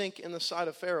us stink in the sight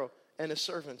of Pharaoh and his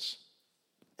servants,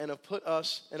 and have put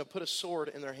a sword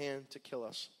in their hand to kill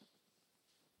us.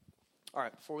 All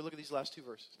right, before we look at these last two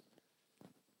verses.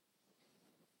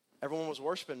 Everyone was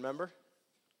worshiping, remember?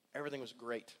 Everything was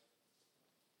great.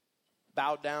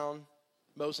 Bowed down,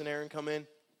 Moses and Aaron come in.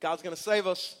 God's going to save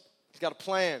us. He's got a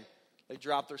plan. They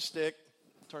drop their stick,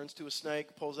 turns to a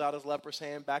snake, pulls out his leprous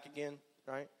hand, back again,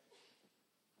 right?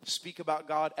 Speak about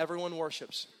God. Everyone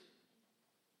worships.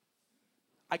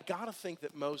 I got to think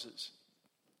that Moses,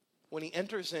 when he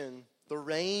enters in the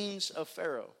reigns of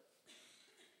Pharaoh,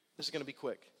 this is going to be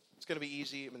quick. It's going to be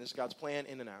easy. I mean, this is God's plan,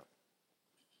 in and out.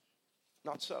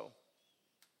 Not so.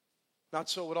 Not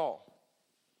so at all.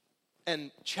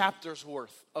 And chapters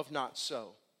worth of not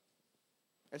so.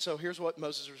 And so here's what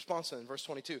Moses' response in verse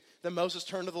 22. Then Moses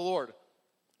turned to the Lord,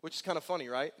 which is kind of funny,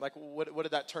 right? Like, what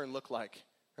did that turn look like,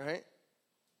 right?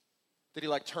 Did he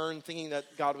like turn thinking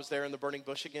that God was there in the burning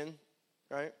bush again,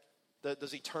 right?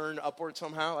 Does he turn upward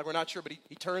somehow? Like, we're not sure, but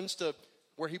he turns to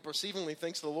where he perceivingly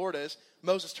thinks the Lord is.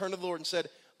 Moses turned to the Lord and said,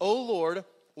 "O Lord,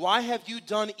 why have you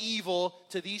done evil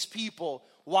to these people?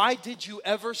 Why did you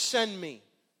ever send me?"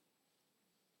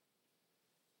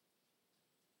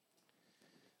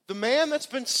 The man that's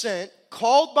been sent,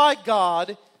 called by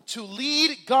God to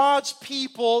lead God's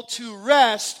people to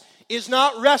rest, is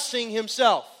not resting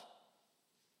himself.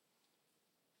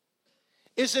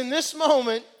 Is in this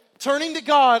moment turning to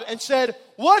God and said,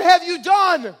 "What have you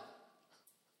done?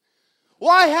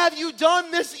 Why have you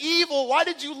done this evil? Why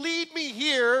did you lead me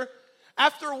here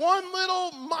after one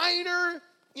little minor,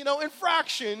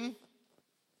 infraction,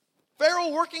 Pharaoh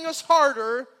working us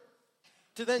harder,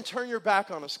 to then turn your back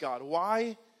on us, God?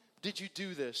 Why did you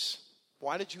do this?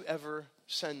 Why did you ever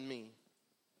send me?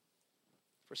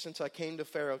 For since I came to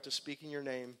Pharaoh to speak in your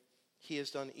name, he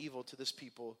has done evil to this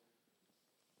people,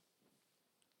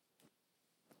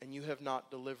 and you have not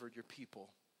delivered your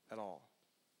people at all."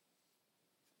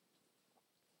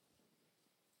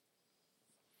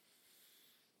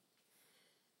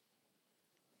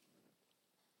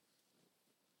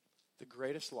 The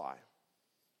greatest lie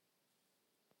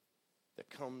that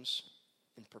comes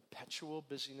in perpetual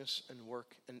busyness and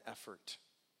work and effort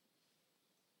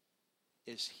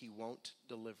is he won't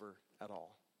deliver at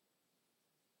all.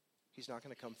 He's not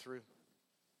going to come through.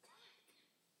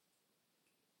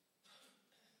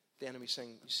 The enemy's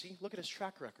saying, "You see, look at his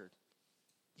track record.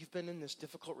 You've been in this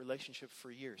difficult relationship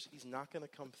for years. He's not going to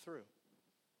come through.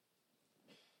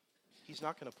 He's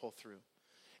not going to pull through."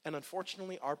 And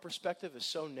unfortunately, our perspective is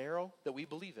so narrow that we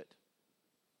believe it.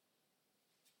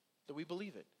 That we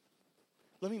believe it.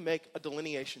 Let me make a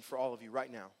delineation for all of you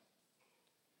right now.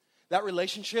 That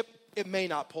relationship, it may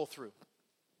not pull through.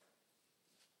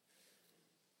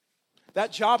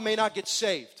 That job may not get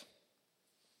saved.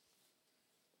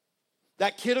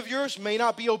 That kid of yours may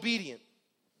not be obedient.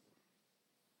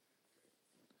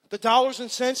 The dollars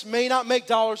and cents may not make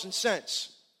dollars and cents.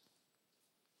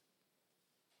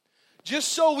 Just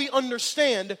so we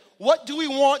understand, what do we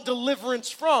want deliverance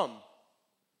from?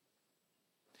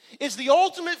 Is the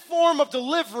ultimate form of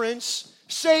deliverance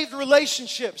saved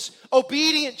relationships,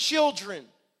 obedient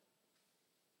children?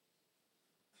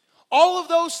 All of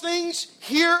those things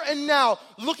here and now,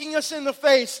 looking us in the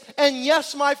face. And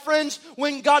yes, my friends,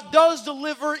 when God does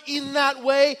deliver in that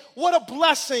way, what a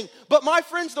blessing. But my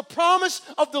friends, the promise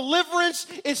of deliverance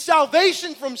is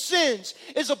salvation from sins,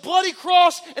 is a bloody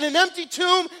cross and an empty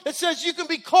tomb that says you can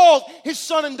be called his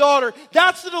son and daughter.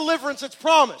 That's the deliverance that's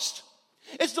promised.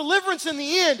 It's deliverance in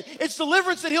the end. It's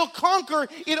deliverance that he'll conquer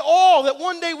it all, that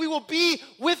one day we will be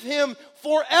with him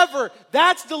forever.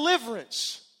 That's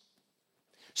deliverance.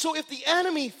 So if the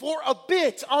enemy, for a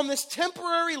bit on this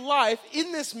temporary life,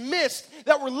 in this mist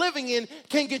that we're living in,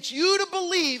 can get you to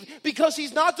believe because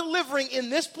he's not delivering in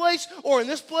this place or in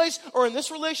this place or in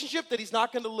this relationship that he's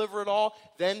not going to deliver at all,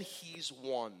 then he's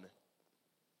won.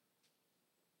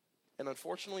 And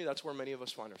unfortunately, that's where many of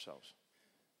us find ourselves.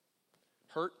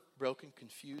 Hurt, broken,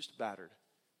 confused, battered,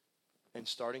 and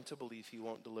starting to believe he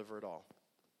won't deliver at all.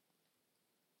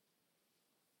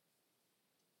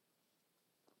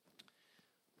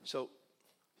 So,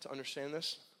 to understand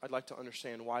this, I'd like to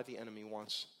understand why the enemy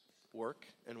wants work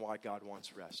and why God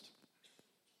wants rest.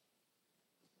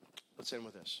 Let's end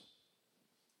with this.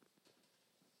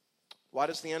 Why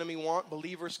does the enemy want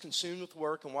believers consumed with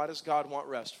work, and why does God want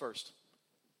rest? First,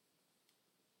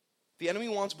 the enemy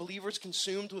wants believers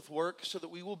consumed with work so that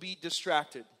we will be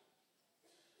distracted.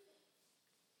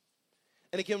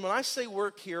 And again, when I say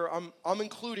work here, I'm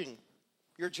including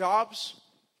your jobs,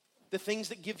 the things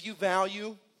that give you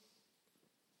value,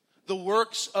 the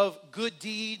works of good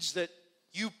deeds that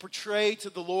you portray to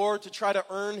the Lord to try to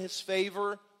earn his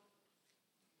favor.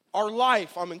 Our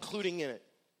life, I'm including in it.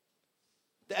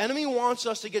 The enemy wants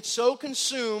us to get so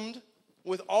consumed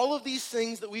with all of these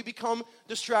things that we become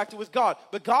distracted with God.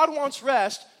 But God wants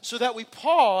rest so that we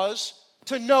pause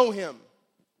to know him.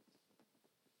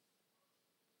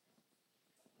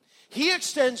 He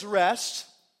extends rest.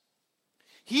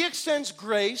 He extends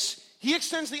grace. He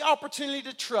extends the opportunity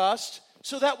to trust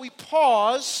so that we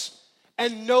pause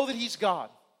and know that he's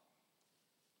God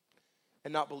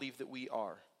and not believe that we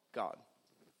are God.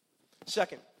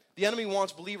 Second, the enemy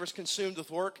wants believers consumed with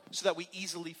work so that we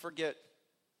easily forget.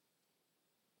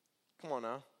 Come on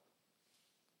now.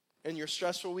 in your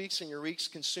stressful weeks and your weeks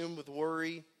consumed with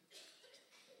worry,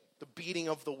 the beating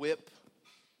of the whip,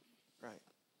 right?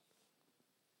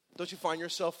 Don't you find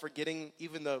yourself forgetting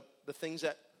even the things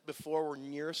that before were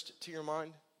nearest to your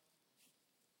mind?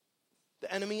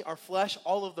 The enemy, our flesh,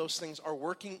 all of those things are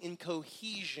working in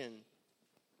cohesion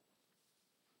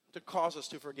to cause us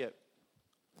to forget.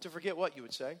 To forget what, you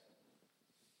would say?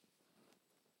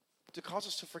 To cause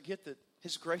us to forget that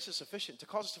His grace is sufficient. To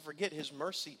cause us to forget His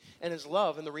mercy and His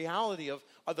love and the reality of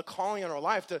the calling on our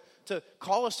life. To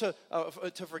call us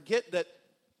to forget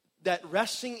that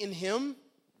resting in Him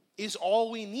is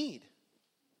all we need.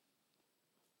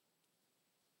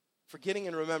 Forgetting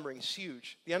and remembering is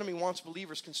huge. The enemy wants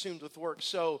believers consumed with work,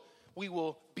 so we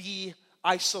will be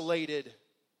isolated.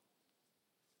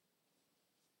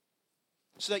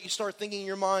 So that you start thinking in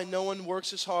your mind, no one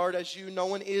works as hard as you, no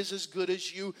one is as good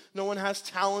as you, no one has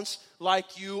talents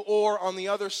like you, or on the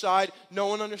other side, no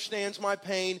one understands my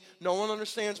pain, no one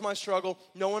understands my struggle,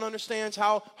 no one understands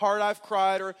how hard I've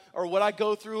cried or what I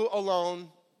go through alone.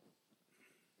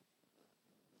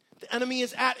 The enemy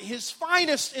is at his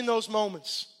finest in those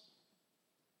moments,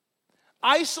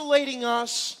 isolating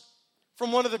us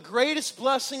from one of the greatest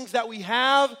blessings that we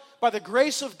have by the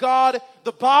grace of God,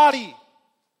 the body,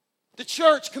 the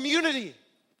church, community.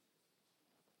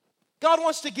 God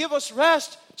wants to give us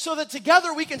rest so that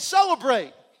together we can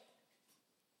celebrate.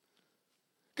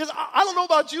 Because I don't know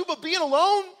about you, but being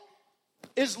alone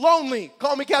is lonely.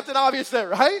 Call me Captain Obvious there,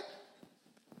 right?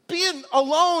 Being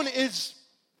alone is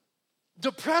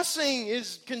depressing,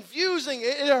 is confusing,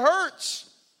 it hurts.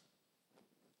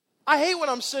 I hate when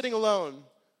I'm sitting alone.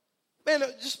 Man,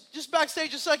 just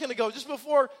backstage a second ago, just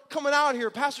before coming out here,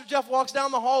 Pastor Jeff walks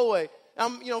down the hallway.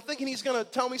 I'm, thinking he's going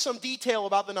to tell me some detail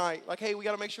about the night. Like, hey, we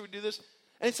got to make sure we do this.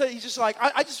 And he's just like,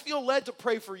 I just feel led to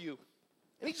pray for you.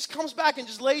 And he just comes back and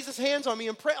just lays his hands on me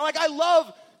and pray. Like, I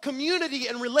love community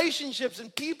and relationships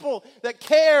and people that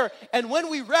care. And when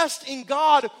we rest in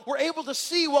God, we're able to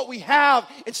see what we have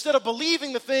instead of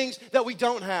believing the things that we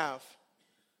don't have.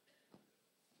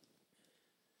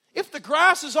 If the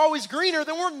grass is always greener,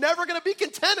 then we're never going to be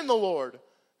content in the Lord.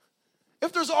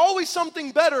 If there's always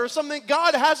something better, something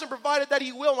God hasn't provided that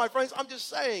He will, my friends, I'm just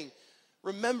saying,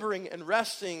 remembering and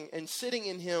resting and sitting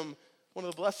in Him, one of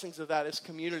the blessings of that is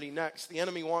community. Next, the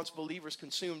enemy wants believers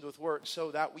consumed with work so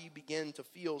that we begin to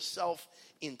feel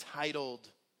self-entitled.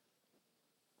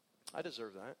 I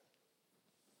deserve that.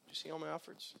 Did you see all my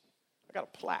efforts? I got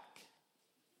a plaque,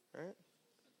 right?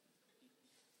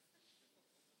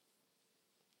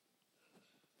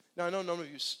 Now, I know none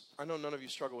of you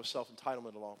struggle with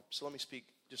self-entitlement at all, so let me speak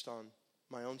just on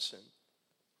my own sin.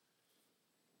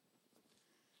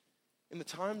 In the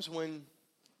times when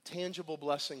tangible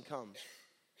blessing comes,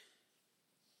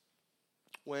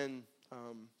 when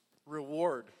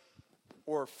reward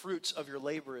or fruits of your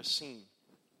labor is seen,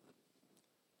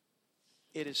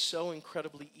 it is so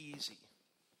incredibly easy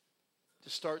to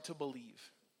start to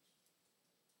believe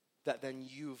that then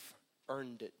you've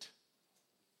earned it.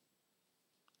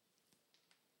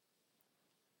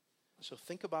 So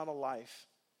think about a life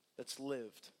that's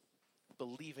lived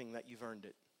believing that you've earned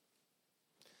it.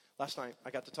 Last night,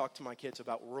 I got to talk to my kids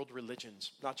about world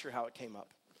religions. Not sure how it came up.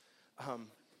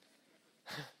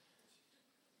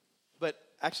 But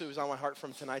actually, it was on my heart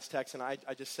from tonight's text, and I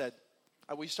just said,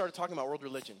 we started talking about world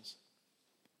religions.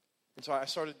 And so I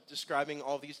started describing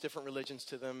all these different religions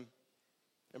to them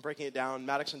and breaking it down.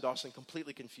 Maddox and Dawson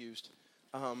completely confused.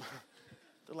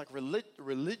 They're like,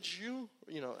 religio?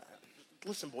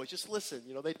 Listen, boys, just listen.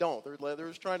 They don't. They're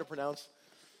just trying to pronounce.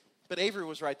 But Avery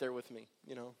was right there with me,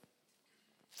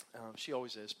 She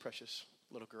always is, precious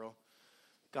little girl.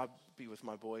 God be with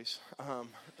my boys.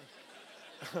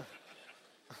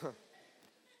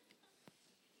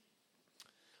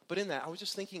 But in that, I was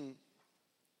just thinking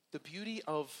the beauty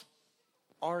of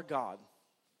our God,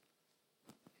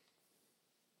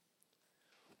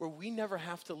 where we never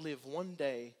have to live one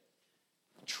day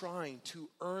trying to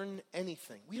earn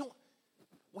anything.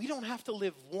 We don't have to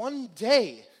live one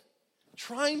day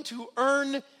trying to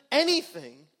earn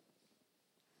anything.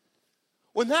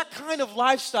 When that kind of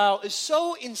lifestyle is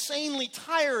so insanely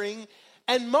tiring,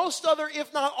 and most other,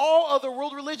 if not all other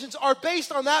world religions are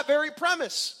based on that very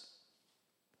premise.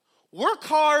 Work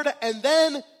hard and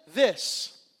then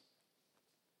this.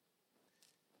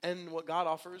 And what God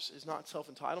offers is not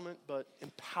self-entitlement, but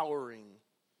empowering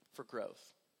for growth.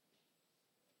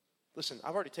 Listen,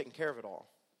 I've already taken care of it all.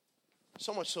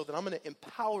 So much so that I'm going to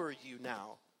empower you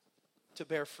now to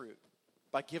bear fruit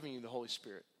by giving you the Holy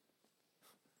Spirit.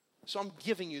 So I'm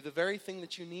giving you the very thing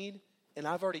that you need, and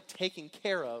I've already taken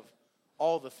care of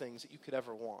all the things that you could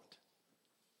ever want.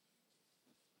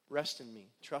 Rest in me.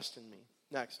 Trust in me.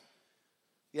 Next.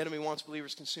 The enemy wants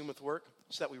believers consumed with work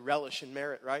so that we relish in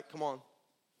merit, right? Come on.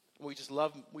 We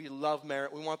love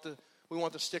merit. We want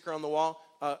the sticker on the wall.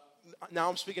 Now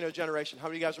I'm speaking to a generation. How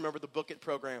many of you guys remember the Book It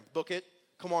program? Book It?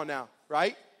 Come on now,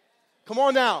 right? Come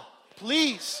on now,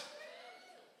 please.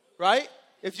 Right?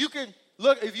 If you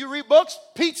read books,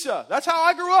 pizza. That's how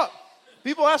I grew up.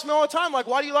 People ask me all the time, like,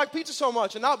 why do you like pizza so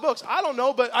much and not books? I don't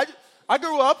know, but I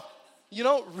grew up,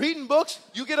 reading books.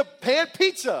 You get a pan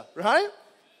pizza, right?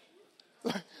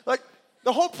 Like,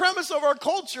 the whole premise of our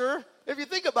culture, if you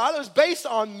think about it, is based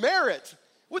on merit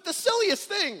with the silliest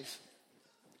things.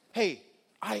 Hey,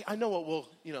 I know what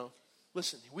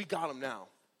listen, we got them now.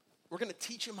 We're going to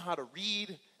teach them how to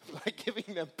read by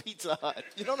giving them Pizza Hut.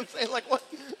 You know what I'm saying? Like, what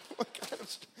kind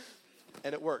of...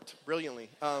 And it worked brilliantly.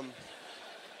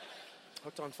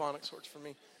 Hooked on phonics works for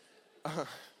me.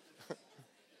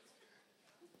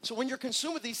 So when you're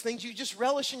consumed with these things, you just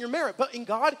relish in your merit. But in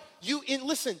God, you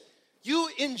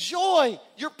enjoy.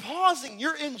 You're pausing.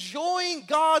 You're enjoying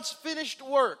God's finished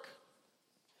work.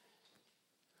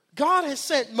 God has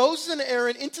sent Moses and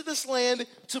Aaron into this land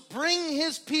to bring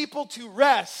his people to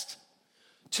rest,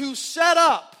 to set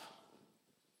up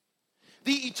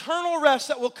the eternal rest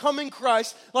that will come in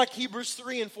Christ, like Hebrews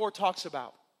 3 and 4 talks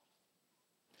about.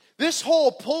 This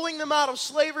whole pulling them out of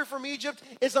slavery from Egypt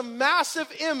is a massive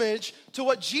image to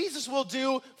what Jesus will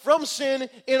do from sin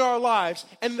in our lives.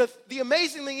 And the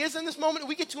amazing thing is, in this moment,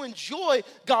 we get to enjoy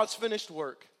God's finished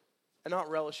work and not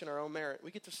relish in our own merit.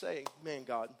 We get to say, man,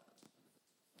 God,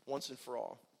 once and for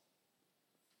all,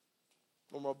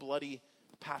 no more bloody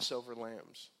Passover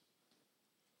lambs.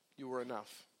 You were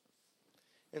enough.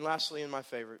 And lastly, and my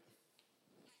favorite,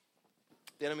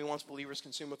 the enemy wants believers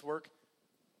consumed with work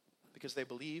because they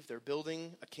believe they're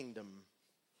building a kingdom.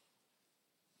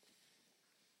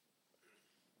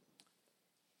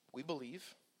 We believe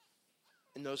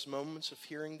in those moments of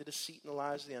hearing the deceit and the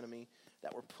lies of the enemy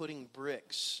that we're putting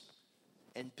bricks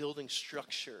and building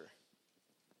structure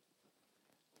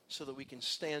so that we can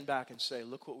stand back and say,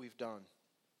 look what we've done.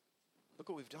 Look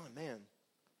what we've done, man.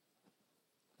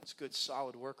 That's good,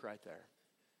 solid work right there.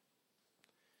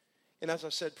 And as I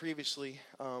said previously,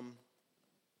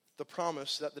 the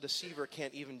promise that the deceiver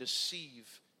can't even deceive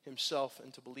himself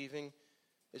into believing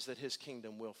is that his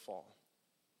kingdom will fall.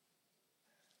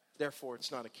 Therefore,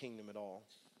 it's not a kingdom at all.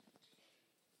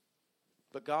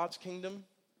 But God's kingdom,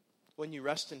 when you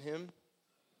rest in him,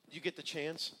 you get the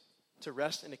chance to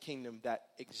rest in a kingdom that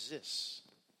exists.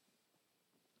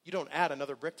 You don't add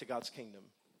another brick to God's kingdom.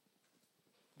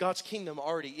 God's kingdom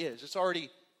already is. It's already...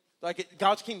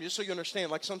 God's kingdom, just so you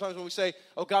understand, like sometimes when we say,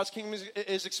 oh, God's kingdom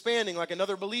is expanding, like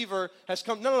another believer has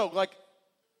come. No, like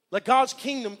God's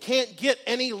kingdom can't get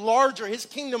any larger. His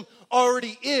kingdom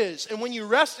already is. And when you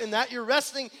rest in that, you're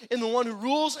resting in the one who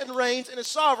rules and reigns and is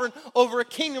sovereign over a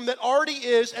kingdom that already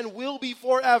is and will be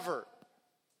forever.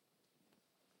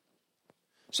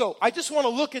 So I just want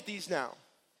to look at these now.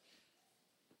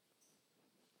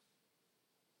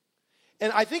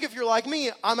 And I think if you're like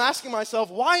me, I'm asking myself,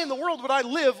 why in the world would I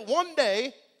live one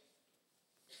day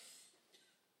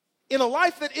in a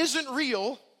life that isn't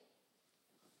real,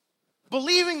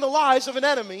 believing the lies of an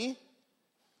enemy,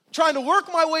 trying to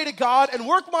work my way to God and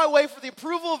work my way for the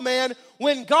approval of man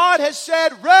when God has said,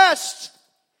 rest.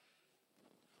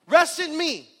 Rest in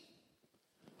me.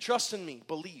 Trust in me.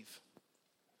 Believe.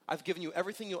 I've given you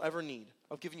everything you'll ever need.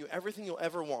 I've given you everything you'll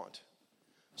ever want.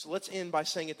 So let's end by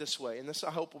saying it this way, and this I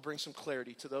hope will bring some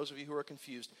clarity to those of you who are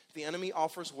confused. The enemy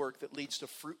offers work that leads to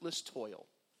fruitless toil.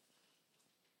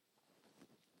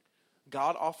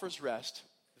 God offers rest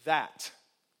that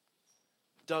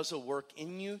does a work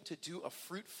in you to do a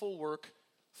fruitful work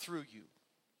through you.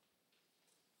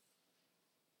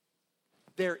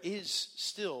 There is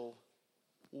still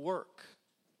work,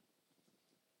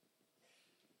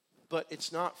 but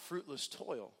it's not fruitless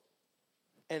toil,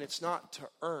 and it's not to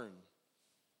earn.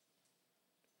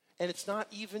 And it's not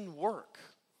even work.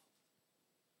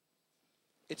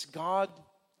 It's God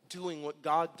doing what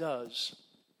God does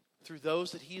through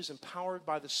those that he is empowered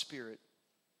by the Spirit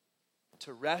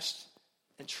to rest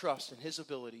and trust in his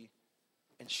ability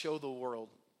and show the world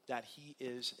that he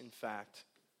is, in fact,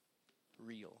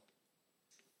 real.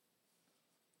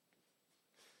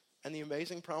 And the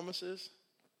amazing promise is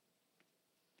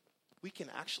we can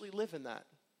actually live in that.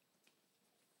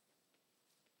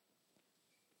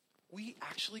 We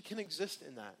actually can exist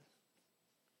in that.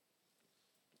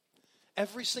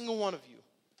 Every single one of you,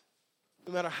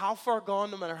 no matter how far gone,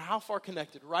 no matter how far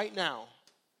connected, right now,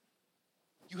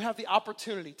 you have the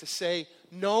opportunity to say,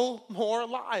 no more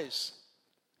lies.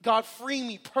 God, free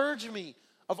me, purge me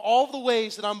of all the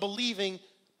ways that I'm believing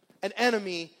an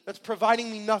enemy that's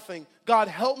providing me nothing. God,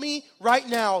 help me right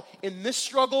now in this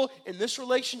struggle, in this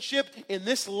relationship, in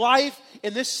this life,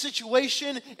 in this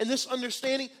situation, in this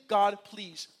understanding. God,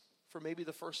 please, for maybe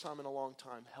the first time in a long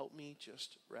time, help me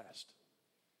just rest.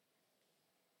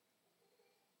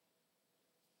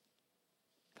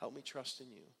 Help me trust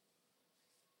in you.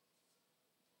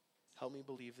 Help me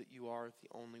believe that you are the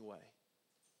only way.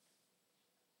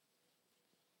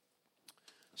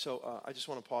 So I just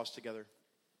want to pause together.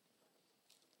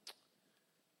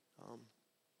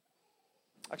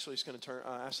 Actually, just going to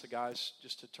ask the guys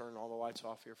just to turn all the lights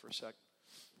off here for a sec.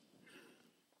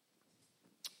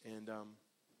 And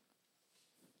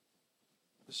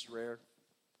this is rare.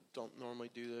 Don't normally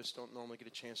do this. Don't normally get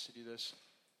a chance to do this.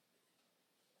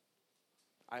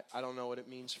 I don't know what it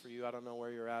means for you. I don't know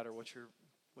where you're at or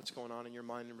what's going on in your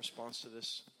mind in response to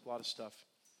this. A lot of stuff.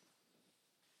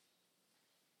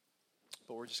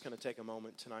 But we're just going to take a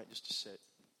moment tonight just to sit.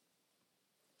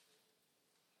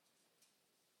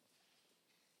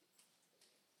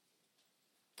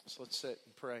 So let's sit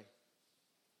and pray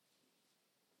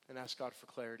and ask God for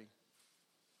clarity.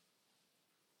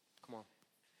 Come on.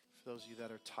 For those of you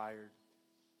that are tired,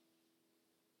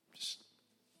 just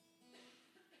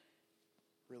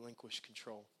relinquish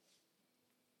control.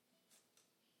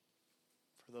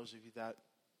 For those of you that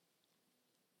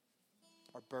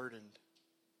are burdened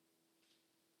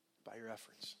by your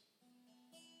efforts,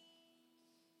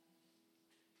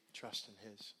 trust in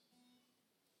His.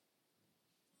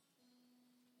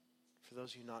 For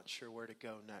those of you not sure where to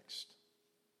go next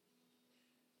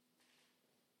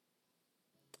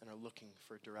and are looking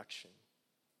for direction,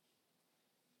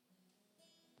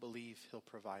 believe He'll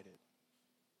provide it.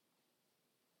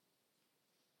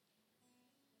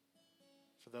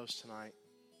 For those tonight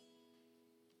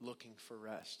looking for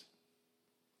rest,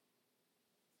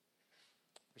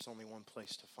 there's only one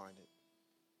place to find it.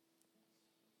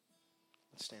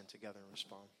 Let's stand together and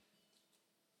respond.